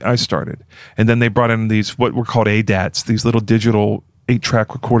when I started. And then they brought in these, what were called ADATs, these little digital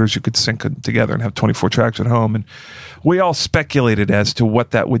 8-track recorders you could sync together and have 24 tracks at home. And we all speculated as to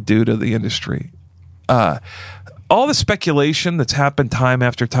what that would do to the industry. All the speculation that's happened time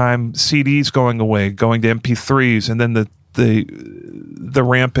after time, CDs going away, going to MP3s, and then the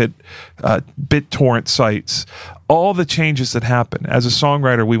rampant BitTorrent sites, all the changes that happen. As a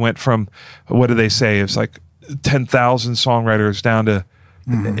songwriter, we went from, what do they say? It's like 10,000 songwriters down to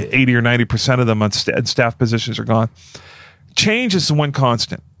 80 or 90% of them on staff positions are gone. Change is the one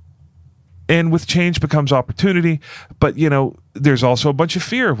constant. And with change becomes opportunity. But, there's also a bunch of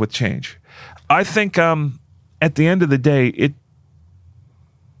fear with change. I think at the end of the day,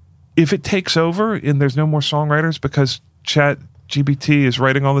 if it takes over and there's no more songwriters because ChatGPT is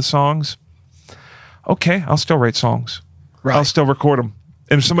writing all the songs, okay, I'll still write songs. Right. I'll still record them.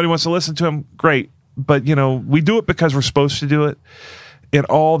 And if somebody wants to listen to them, great. But, we do it because we're supposed to do it. And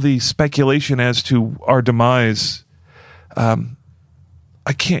all the speculation as to our demise,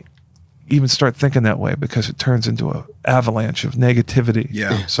 I can't even start thinking that way because it turns into an avalanche of negativity.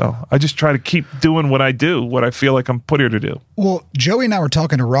 Yeah. So I just try to keep doing what I do, what I feel like I'm put here to do. Well, Joey and I were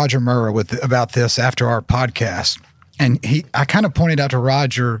talking to Roger Murrah about this after our podcast. And I kind of pointed out to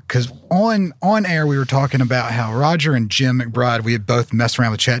Roger, because on air we were talking about how Roger and Jim McBride, we had both messed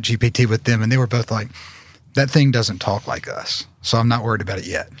around with ChatGPT with them, and they were both like, that thing doesn't talk like us. So I'm not worried about it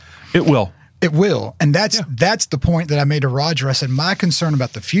yet. It will. It will. And that's the point that I made to Roger. I said, my concern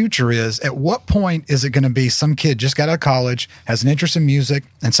about the future is, at what point is it going to be some kid just got out of college, has an interest in music,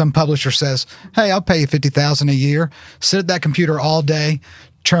 and some publisher says, hey, I'll pay you $50,000 a year, sit at that computer all day,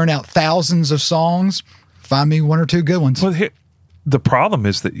 churn out thousands of songs, find me one or two good ones. Well, the problem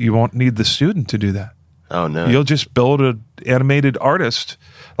is that you won't need the student to do that. Oh, no. You'll just build an animated artist,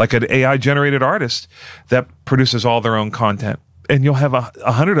 like an AI-generated artist that produces all their own content. And you'll have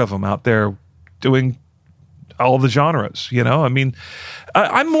 100 of them out there doing all the genres, you know? I mean,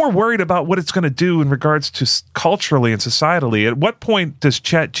 I'm more worried about what it's going to do in regards to culturally and societally. At what point does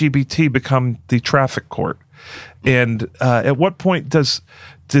ChatGPT become the traffic court? And at what point does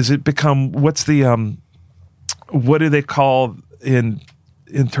it become, what's the... what do they call in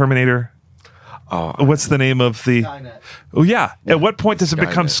Terminator? What's the name of the... Skynet. Oh, yeah. At what point does it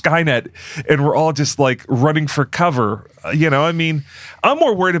become Skynet and we're all just like running for cover? You know, I mean, I'm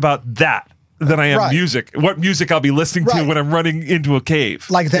more worried about that than I am music. What music I'll be listening to when I'm running into a cave.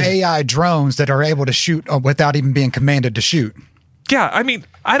 Like the AI drones that are able to shoot without even being commanded to shoot. Yeah, I mean,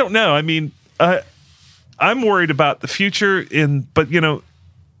 I don't know. I mean, I'm worried about the future, but, you know,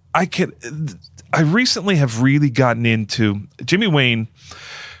 I recently have really gotten into... Jimmy Wayne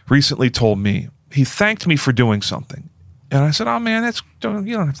recently told me, he thanked me for doing something. And I said, oh, man, you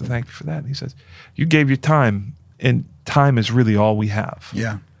don't have to thank me for that. And he says, you gave your time, and time is really all we have.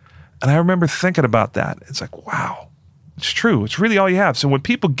 Yeah. And I remember thinking about that. It's like, wow, it's true. It's really all you have. So when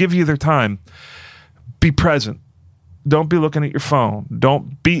people give you their time, be present. Don't be looking at your phone.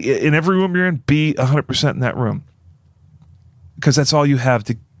 Don't be in every room you're in, be 100% in that room. Because that's all you have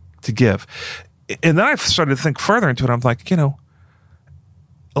to give. And then I started to think further into it. I'm like, you know,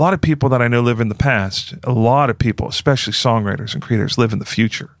 a lot of people that I know live in the past. A lot of people, especially songwriters and creators, live in the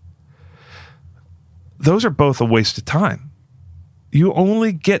future. Those are both a waste of time. You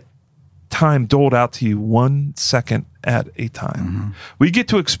only get time doled out to you 1 second at a time. Mm-hmm. We get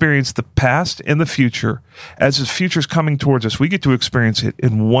to experience the past and the future. As the future's coming towards us, we get to experience it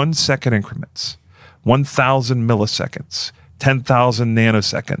in 1 second increments, 1,000 milliseconds. 10,000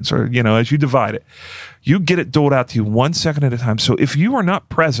 nanoseconds, or, you know, as you divide it, you get it doled out to you 1 second at a time. So if you are not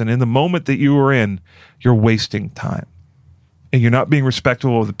present in the moment that you are in, you're wasting time. And you're not being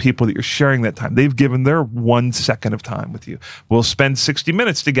respectful of the people that you're sharing that time. They've given their 1 second of time with you. We'll spend 60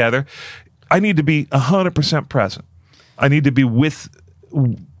 minutes together. I need to be 100% present. I need to be with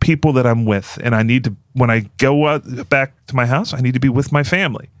people that I'm with. And I need to, when I go back to my house, I need to be with my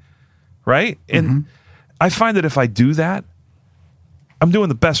family. Right? And I find that if I do that, I'm doing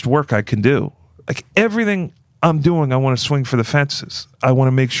the best work I can do. Like everything I'm doing, I want to swing for the fences. I want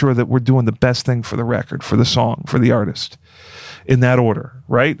to make sure that we're doing the best thing for the record, for the song, for the artist, in that order,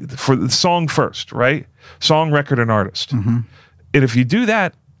 right? For the song first, right? Song, record, and artist. Mm-hmm. And if you do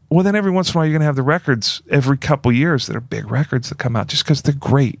that, well, then every once in a while you're going to have the records every couple years that are big records that come out just because they're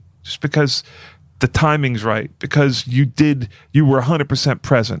great, just because the timing's right, because you were 100%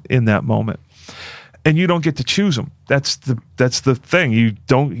 present in that moment. And you don't get to choose them. That's the thing.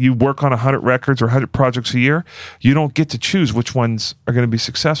 You work on 100 records or 100 projects a year. You don't get to choose which ones are going to be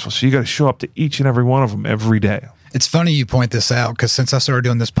successful. So you got to show up to each and every one of them every day. It's funny you point this out, because since I started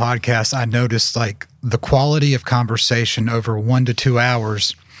doing this podcast, I noticed like the quality of conversation over 1 to 2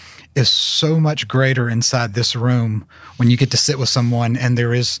 hours is so much greater inside this room when you get to sit with someone and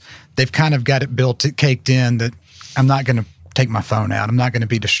they've kind of got it caked in that I'm not going to take my phone out. I'm not going to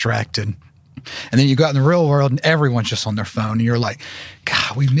be distracted. And then you go out in the real world and everyone's just on their phone and you're like,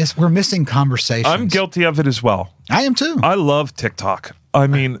 God, we're missing conversations. I'm guilty of it as well. I am too. I love TikTok. I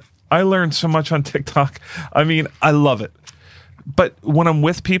mean, I learned so much on TikTok. I mean, I love it. But when I'm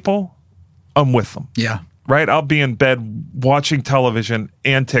with people, I'm with them. Yeah. Right? I'll be in bed watching television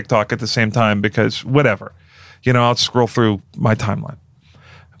and TikTok at the same time because whatever. You know, I'll scroll through my timeline.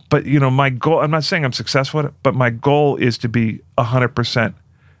 But, you know, my goal, I'm not saying I'm successful at it, but my goal is to be 100%.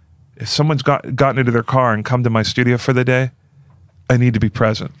 If someone's gotten into their car and come to my studio for the day, I need to be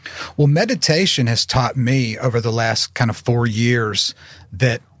present. Well, meditation has taught me over the last kind of 4 years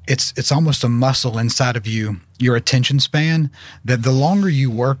that it's almost a muscle inside of you, your attention span, that the longer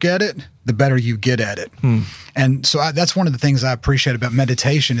you work at it, the better you get at it. And so that's one of the things I appreciate about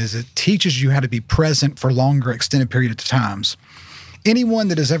meditation is it teaches you how to be present for longer extended periods of times. Anyone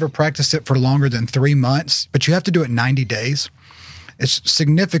that has ever practiced it for longer than 3 months, but you have to do it 90 days,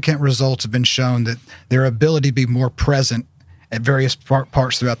 significant results have been shown that their ability to be more present at various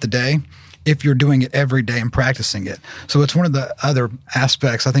parts throughout the day if you're doing it every day and practicing it. So it's one of the other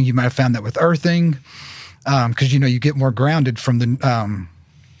aspects. I think you might have found that with earthing, because you get more grounded from the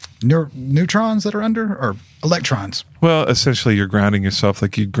neutrons that are under, or electrons. Well, essentially, you're grounding yourself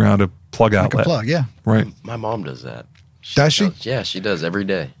like you'd ground a plug outlet. Like a plug, yeah. Right. My mom does that. Does she? Yeah, she does every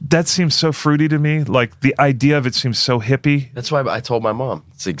day. That seems so fruity to me. Like, the idea of it seems so hippie. That's why I told my mom.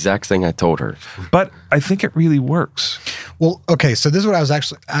 It's the exact thing I told her. But I think it really works. Well, okay, so this is what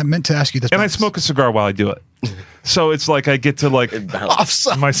I meant to ask you this. And I smoke a cigar while I do it. So it's like I get to like,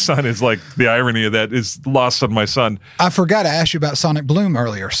 my son is like, the irony of that is lost on my son. I forgot to ask you about Sonic Bloom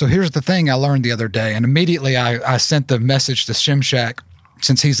earlier. So here's the thing I learned the other day, and immediately I sent the message to Shimshak,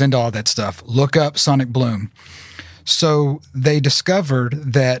 since he's into all that stuff. Look up Sonic Bloom. So they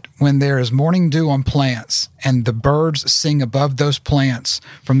discovered that when there is morning dew on plants and the birds sing above those plants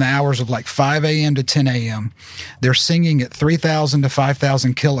from the hours of like 5 a.m. to 10 a.m., they're singing at 3,000 to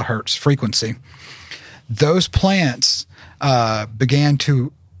 5,000 kilohertz frequency. Those plants began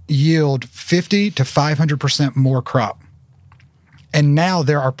to yield 50 to 500% more crop. And now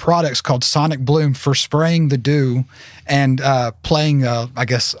there are products called Sonic Bloom for spraying the dew and playing, I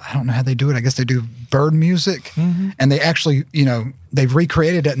guess, I don't know how they do it. I guess they do bird music. Mm-hmm. And they actually, they've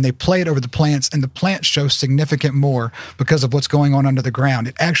recreated it and they play it over the plants, and the plants show significant more because of what's going on under the ground.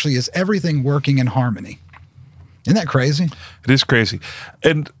 It actually is everything working in harmony. Isn't that crazy? It is crazy.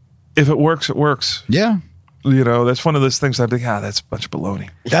 And if it works, it works. Yeah. That's one of those things I think, that's a bunch of baloney.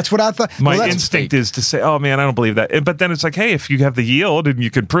 That's what I thought. My instinct is to say, oh man, I don't believe that. But then it's like, hey, if you have the yield and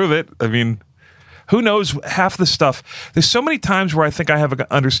you can prove it, I mean, who knows half the stuff. There's so many times where I think I have an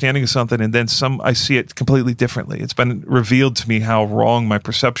understanding of something and then I see it completely differently. It's been revealed to me how wrong my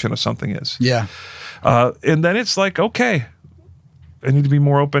perception of something is. Yeah. And then it's like, okay, I need to be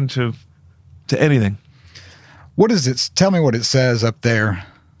more open to anything. What is it? Tell me what it says up there,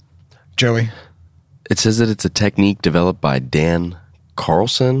 Joey. It says that it's a technique developed by Dan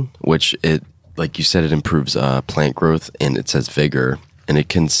Carlson, which like you said, it improves plant growth and it says vigor. And it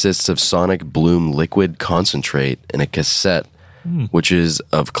consists of Sonic Bloom liquid concentrate in a cassette, which is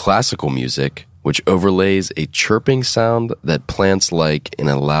of classical music, which overlays a chirping sound that plants like and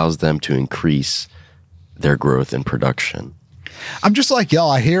allows them to increase their growth and production. I'm just like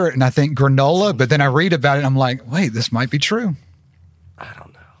y'all. I hear it and I think granola, but then I read about it and I'm like, wait, this might be true. I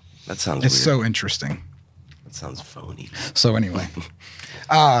don't know. That sounds It's weird. so interesting. That sounds phony. So anyway,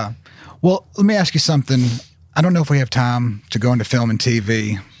 well, let me ask you something. I don't know if we have time to go into film and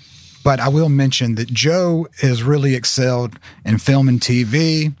TV, but I will mention that Joe has really excelled in film and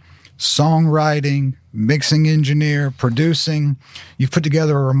TV, songwriting, mixing engineer, producing. You've put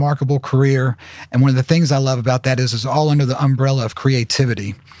together a remarkable career. And one of the things I love about that is it's all under the umbrella of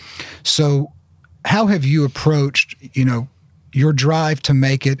creativity. So how have you approached, your drive to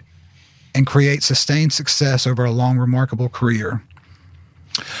make it and create sustained success over a long, remarkable career?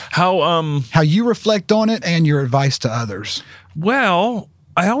 How you reflect on it and your advice to others. Well,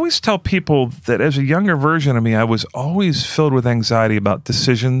 I always tell people that as a younger version of me, I was always filled with anxiety about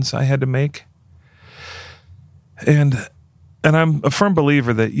decisions I had to make. And I'm a firm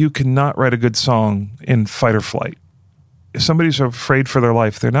believer that you cannot write a good song in fight or flight. If somebody's afraid for their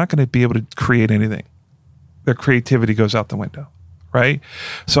life, they're not going to be able to create anything. Their creativity goes out the window, right?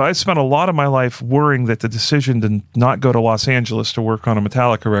 So I spent a lot of my life worrying that the decision to not go to Los Angeles to work on a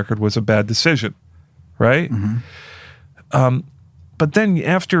Metallica record was a bad decision, right? Mm-hmm. But then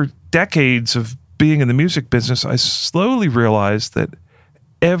after decades of being in the music business, I slowly realized that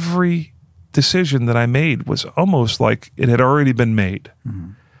every decision that I made was almost like it had already been made,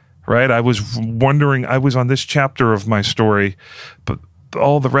 right? I was wondering, I was on this chapter of my story, but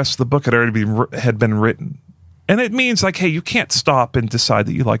all the rest of the book had been written. And it means like, hey, you can't stop and decide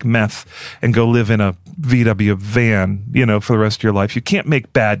that you like meth and go live in a VW van, for the rest of your life. You can't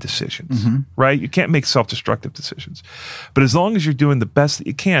make bad decisions, right? You can't make self-destructive decisions. But as long as you're doing the best that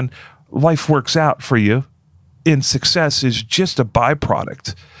you can, life works out for you. And success is just a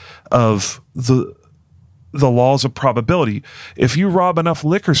byproduct of the laws of probability. If you rob enough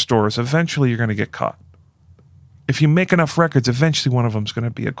liquor stores, eventually you're going to get caught. If you make enough records, eventually one of them is going to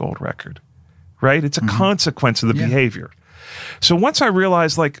be a gold record. Right? It's a consequence of the behavior. So once I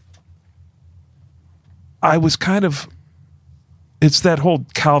realized, I was it's that whole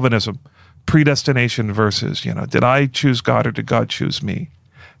Calvinism, predestination versus, did I choose God or did God choose me?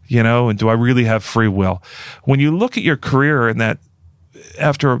 And do I really have free will? When you look at your career and that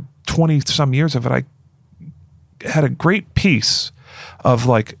after 20 some years of it, I had a great piece of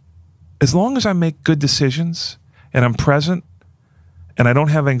as long as I make good decisions and I'm present, and I don't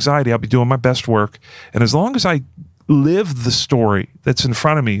have anxiety, I'll be doing my best work. And as long as I live the story that's in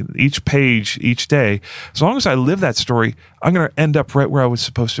front of me, each page, each day, as long as I live that story, I'm going to end up right where I was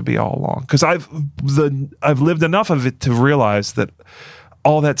supposed to be all along. Because I've lived enough of it to realize that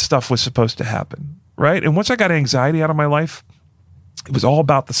all that stuff was supposed to happen, right? And once I got anxiety out of my life, it was all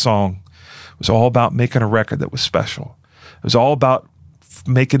about the song. It was all about making a record that was special. It was all about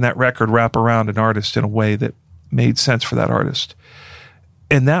making that record wrap around an artist in a way that made sense for that artist.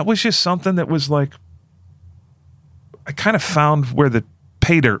 And that was just something that was like, I kind of found where the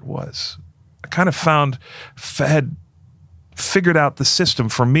pay dirt was. I kind of had figured out the system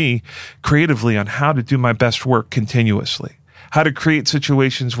for me creatively on how to do my best work continuously, how to create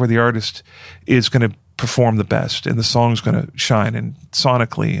situations where the artist is going to perform the best and the song's going to shine, and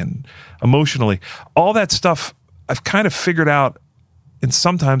sonically and emotionally. All that stuff I've kind of figured out, and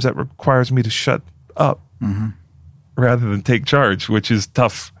sometimes that requires me to shut up rather than take charge, which is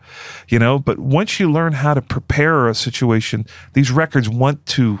tough. But once you learn how to prepare a situation, these records want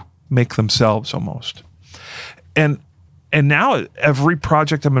to make themselves almost. And now every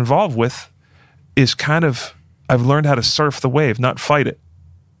project I'm involved with is kind of, I've learned how to surf the wave, not fight it,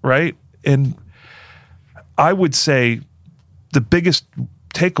 right? And I would say the biggest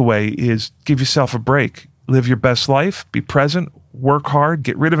takeaway is give yourself a break. Live your best life, be present, work hard,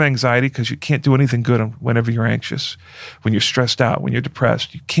 get rid of anxiety, because you can't do anything good whenever you're anxious, when you're stressed out, when you're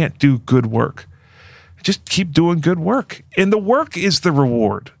depressed. You can't do good work. Just keep doing good work. And the work is the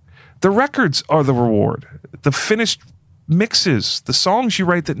reward. The records are the reward. The finished mixes, the songs you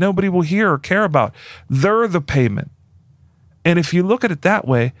write that nobody will hear or care about, they're the payment. And if you look at it that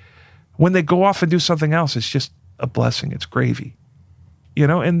way, when they go off and do something else, it's just a blessing. It's gravy.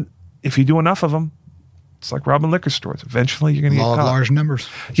 And if you do enough of them, it's like robbing liquor stores. Eventually, you're going to get caught. Law of large numbers.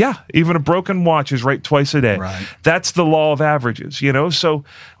 Yeah. Even a broken watch is right twice a day. Right. That's the law of averages, So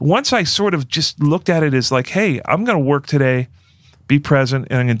once I sort of just looked at it as like, hey, I'm going to work today, be present,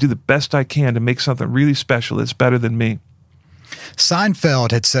 and I'm going to do the best I can to make something really special that's better than me. Seinfeld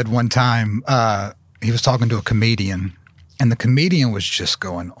had said one time, he was talking to a comedian, and the comedian was just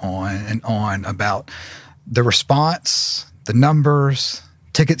going on and on about the response, the numbers,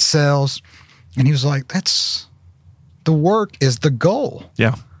 ticket sales. And he was like, the work is the goal.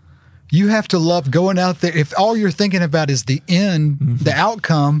 Yeah. You have to love going out there. If all you're thinking about is the end, the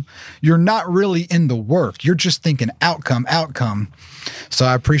outcome, you're not really in the work. You're just thinking outcome. So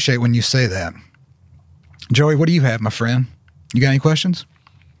I appreciate when you say that. Joey, what do you have, my friend? You got any questions?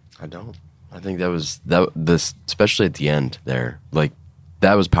 I don't. I think this, especially at the end there, like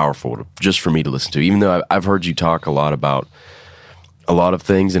that was powerful just for me to listen to, even though I've heard you talk a lot about a lot of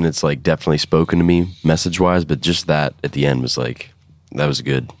things, and it's like definitely spoken to me message wise, but just that at the end was like, that was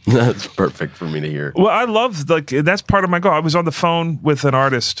good. That's perfect for me to hear. Well, I love, like, that's part of my goal. I was on the phone with an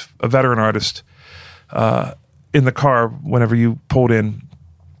artist, a veteran artist, in the car whenever you pulled in,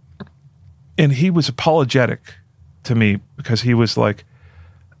 and he was apologetic to me because he was like,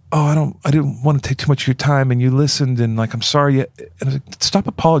 oh, I didn't want to take too much of your time, and you listened, and like, I'm sorry. And I was like, stop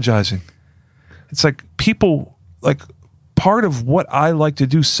apologizing. It's like people, like, part of what I like to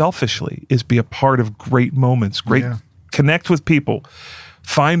do selfishly is be a part of great moments, connect with people,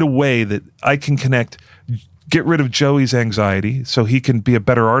 find a way that I can connect, get rid of Joey's anxiety so he can be a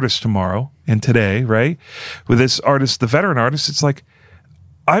better artist tomorrow and today, right? With this artist, the veteran artist, it's like,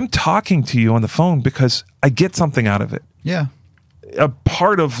 I'm talking to you on the phone because I get something out of it. Yeah. A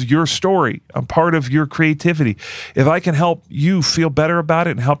part of your story, a part of your creativity. If I can help you feel better about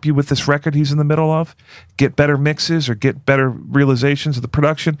it and help you with this record he's in the middle of, get better mixes or get better realizations of the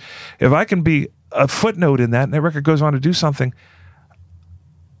production, if I can be a footnote in that and that record goes on to do something,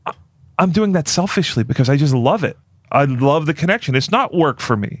 I'm doing that selfishly because I just love it. I love the connection. It's not work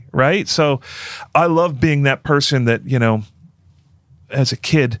for me, right? So I love being that person that, as a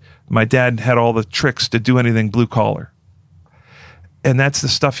kid, my dad had all the tricks to do anything blue collar. And that's the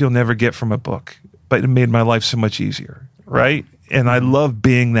stuff you'll never get from a book, but it made my life so much easier, right? And I love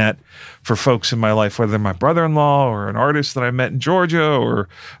being that for folks in my life, whether they're my brother-in-law or an artist that I met in Georgia or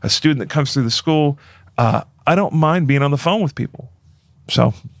a student that comes through the school. I don't mind being on the phone with people.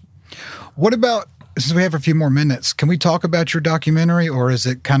 So, what about, since we have a few more minutes, can we talk about your documentary, or is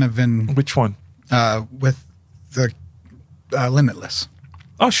it kind of in... Which one? With the Limitless.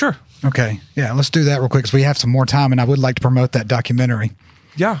 Oh, sure. Okay. Yeah, let's do that real quick because we have some more time, and I would like to promote that documentary.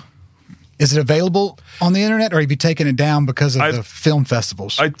 Yeah. Is it available on the internet, or have you taken it down because of the film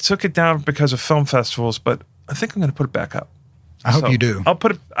festivals? I took it down because of film festivals, but I think I'm going to put it back up. I hope you do.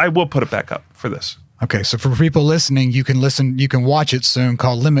 I will put it back up for this. Okay, so for people listening, you can watch it soon,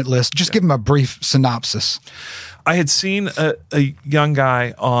 called Limitless. Just give them a brief synopsis. I had seen a young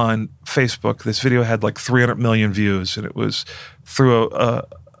guy on Facebook. This video had like 300 million views, and it was through an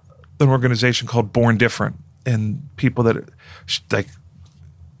organization called Born Different, and people that like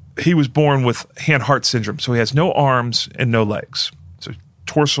he was born with hand-heart syndrome, so he has no arms and no legs, so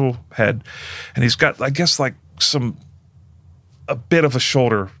torso, head, and he's got, I guess, like a bit of a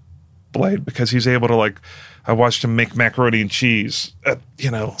shoulder blade because he's able to, like, I watched him make macaroni and cheese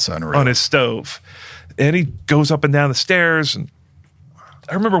on his stove, and he goes up and down the stairs. And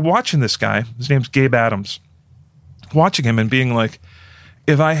I remember watching this guy. His name's Gabe Adams. Watching him and being like,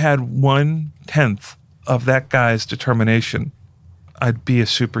 if I had 1/10 of that guy's determination, I'd be a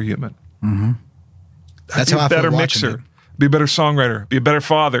superhuman. Mm-hmm. That's I'd be how I a better feel watching mixer, it. be a better songwriter, be a better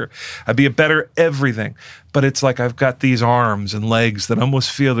father. I'd be a better everything. But it's like I've got these arms and legs that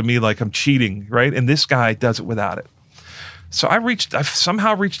almost feel to me like I'm cheating, right? And this guy does it without it. So I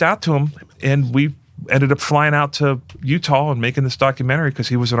somehow reached out to him, and we ended up flying out to Utah and making this documentary because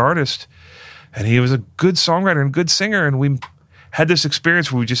he was an artist and he was a good songwriter and good singer. And we had this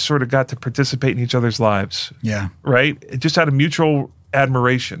experience where we just sort of got to participate in each other's lives. Yeah. Right? It just had a mutual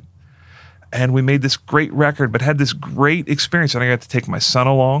admiration. And we made this great record, but had this great experience. And I got to take my son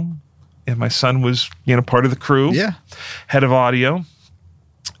along, and my son was, part of the crew. Yeah. Head of audio.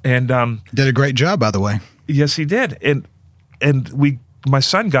 And did a great job, by the way. Yes, he did. And my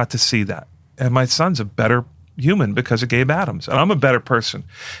son got to see that. And my son's a better human because of Gabe Adams. And I'm a better person.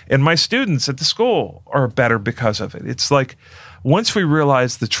 And my students at the school are better because of it. It's like, once we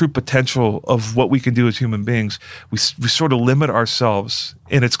realize the true potential of what we can do as human beings, we sort of limit ourselves.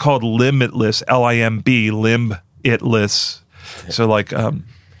 And it's called limitless, L-I-M-B, limitless. So like,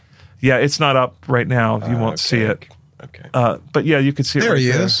 it's not up right now. You won't see it. Okay. But yeah, you can see it There right he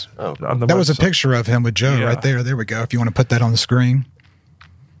there. is. On the That was a website. picture of him with Joe Yeah. right there. There we go. If you want to put that on the screen.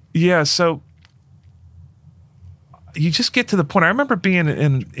 Yeah, so you just get to the point. I remember being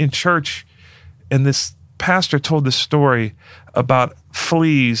in church, and this pastor told this story about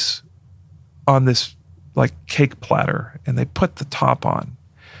fleas on this like cake platter, and they put the top on,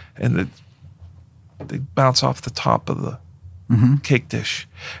 and they bounce off the top of the cake dish.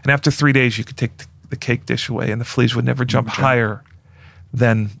 And after 3 days, you could take the cake dish away, and the fleas would never jump higher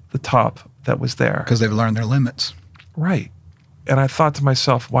than the top that was there. Because they've learned their limits. Right. And I thought to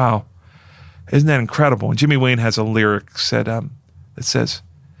myself, wow, isn't that incredible? And Jimmy Wayne has a lyric that says,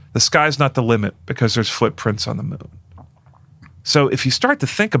 the sky's not the limit because there's footprints on the moon. So if you start to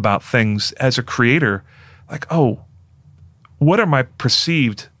think about things as a creator, like, oh, what are my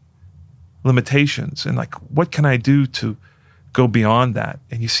perceived limitations? And like, what can I do to go beyond that?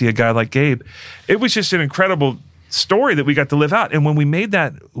 And you see a guy like Gabe. It was just an incredible story that we got to live out. And when we made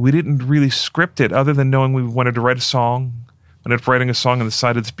that, we didn't really script it other than knowing we wanted to write a song. We ended up writing a song on the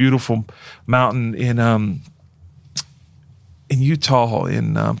side of this beautiful mountain in Utah,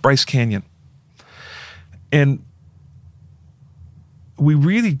 in Bryce Canyon. And we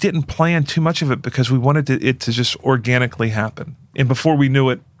really didn't plan too much of it because we wanted it to just organically happen. And before we knew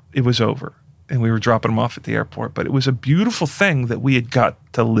it, it was over. And we were dropping them off at the airport. But it was a beautiful thing that we had got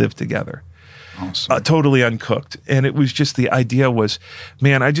to live together. Awesome. Totally uncooked. And it was just, the idea was,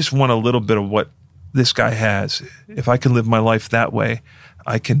 man, I just want a little bit of what this guy has. If I can live my life that way,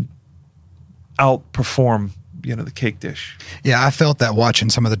 I can outperform, the cake dish. Yeah, I felt that watching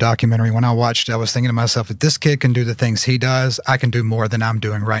some of the documentary. When I watched it, I was thinking to myself, if this kid can do the things he does, I can do more than I'm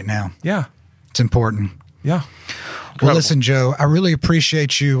doing right now. Yeah. It's important. Yeah. Well, listen, Joe, I really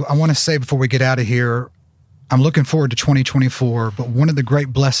appreciate you. I want to say before we get out of here, I'm looking forward to 2024, but one of the great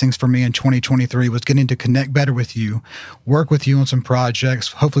blessings for me in 2023 was getting to connect better with you, work with you on some projects.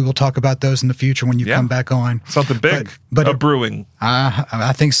 Hopefully we'll talk about those in the future when you come back on. Something big, but brewing.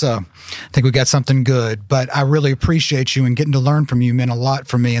 I think so. I think we got something good, but I really appreciate you, and getting to learn from you meant a lot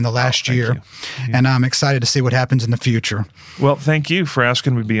for me in the last year. And I'm excited to see what happens in the future. Well, thank you for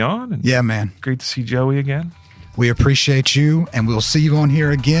asking me to be on. And yeah, man. Great to see Joey again. We appreciate you, and we'll see you on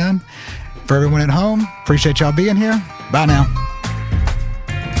here again. For everyone at home, appreciate y'all being here. Bye now.